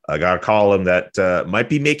I got a column that might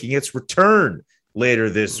be making its return later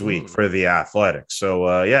this week for the Athletic.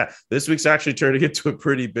 So, this week's actually turning into a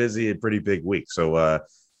pretty busy and pretty big week. So,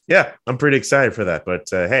 I'm pretty excited for that. But,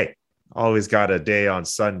 hey, always got a day on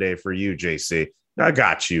Sunday for you, JC. I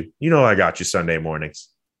got you. I got you Sunday mornings.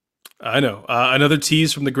 I know. Another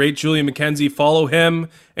tease from the great Julian McKenzie. Follow him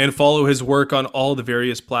and follow his work on all the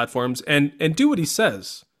various platforms and do what he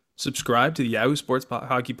says. Subscribe to the Yahoo Sports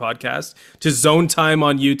Hockey Podcast, to Zone Time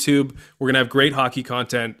on YouTube. We're going to have great hockey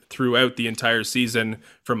content throughout the entire season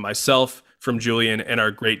from myself, from Julian, and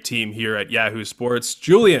our great team here at Yahoo Sports.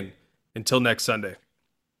 Julian, until next Sunday.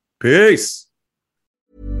 Peace.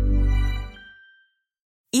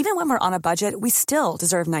 Even when we're on a budget, we still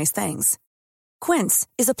deserve nice things. Quince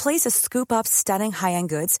is a place to scoop up stunning high-end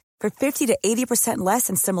goods for 50 to 80% less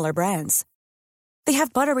than similar brands. They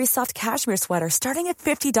have buttery soft cashmere sweaters starting at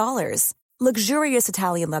 $50, luxurious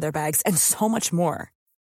Italian leather bags, and so much more.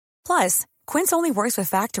 Plus, Quince only works with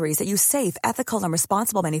factories that use safe, ethical, and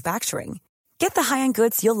responsible manufacturing. Get the high-end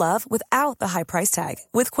goods you'll love without the high price tag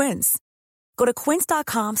with Quince. Go to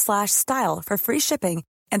quince.com/style for free shipping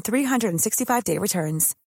and 365-day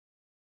returns.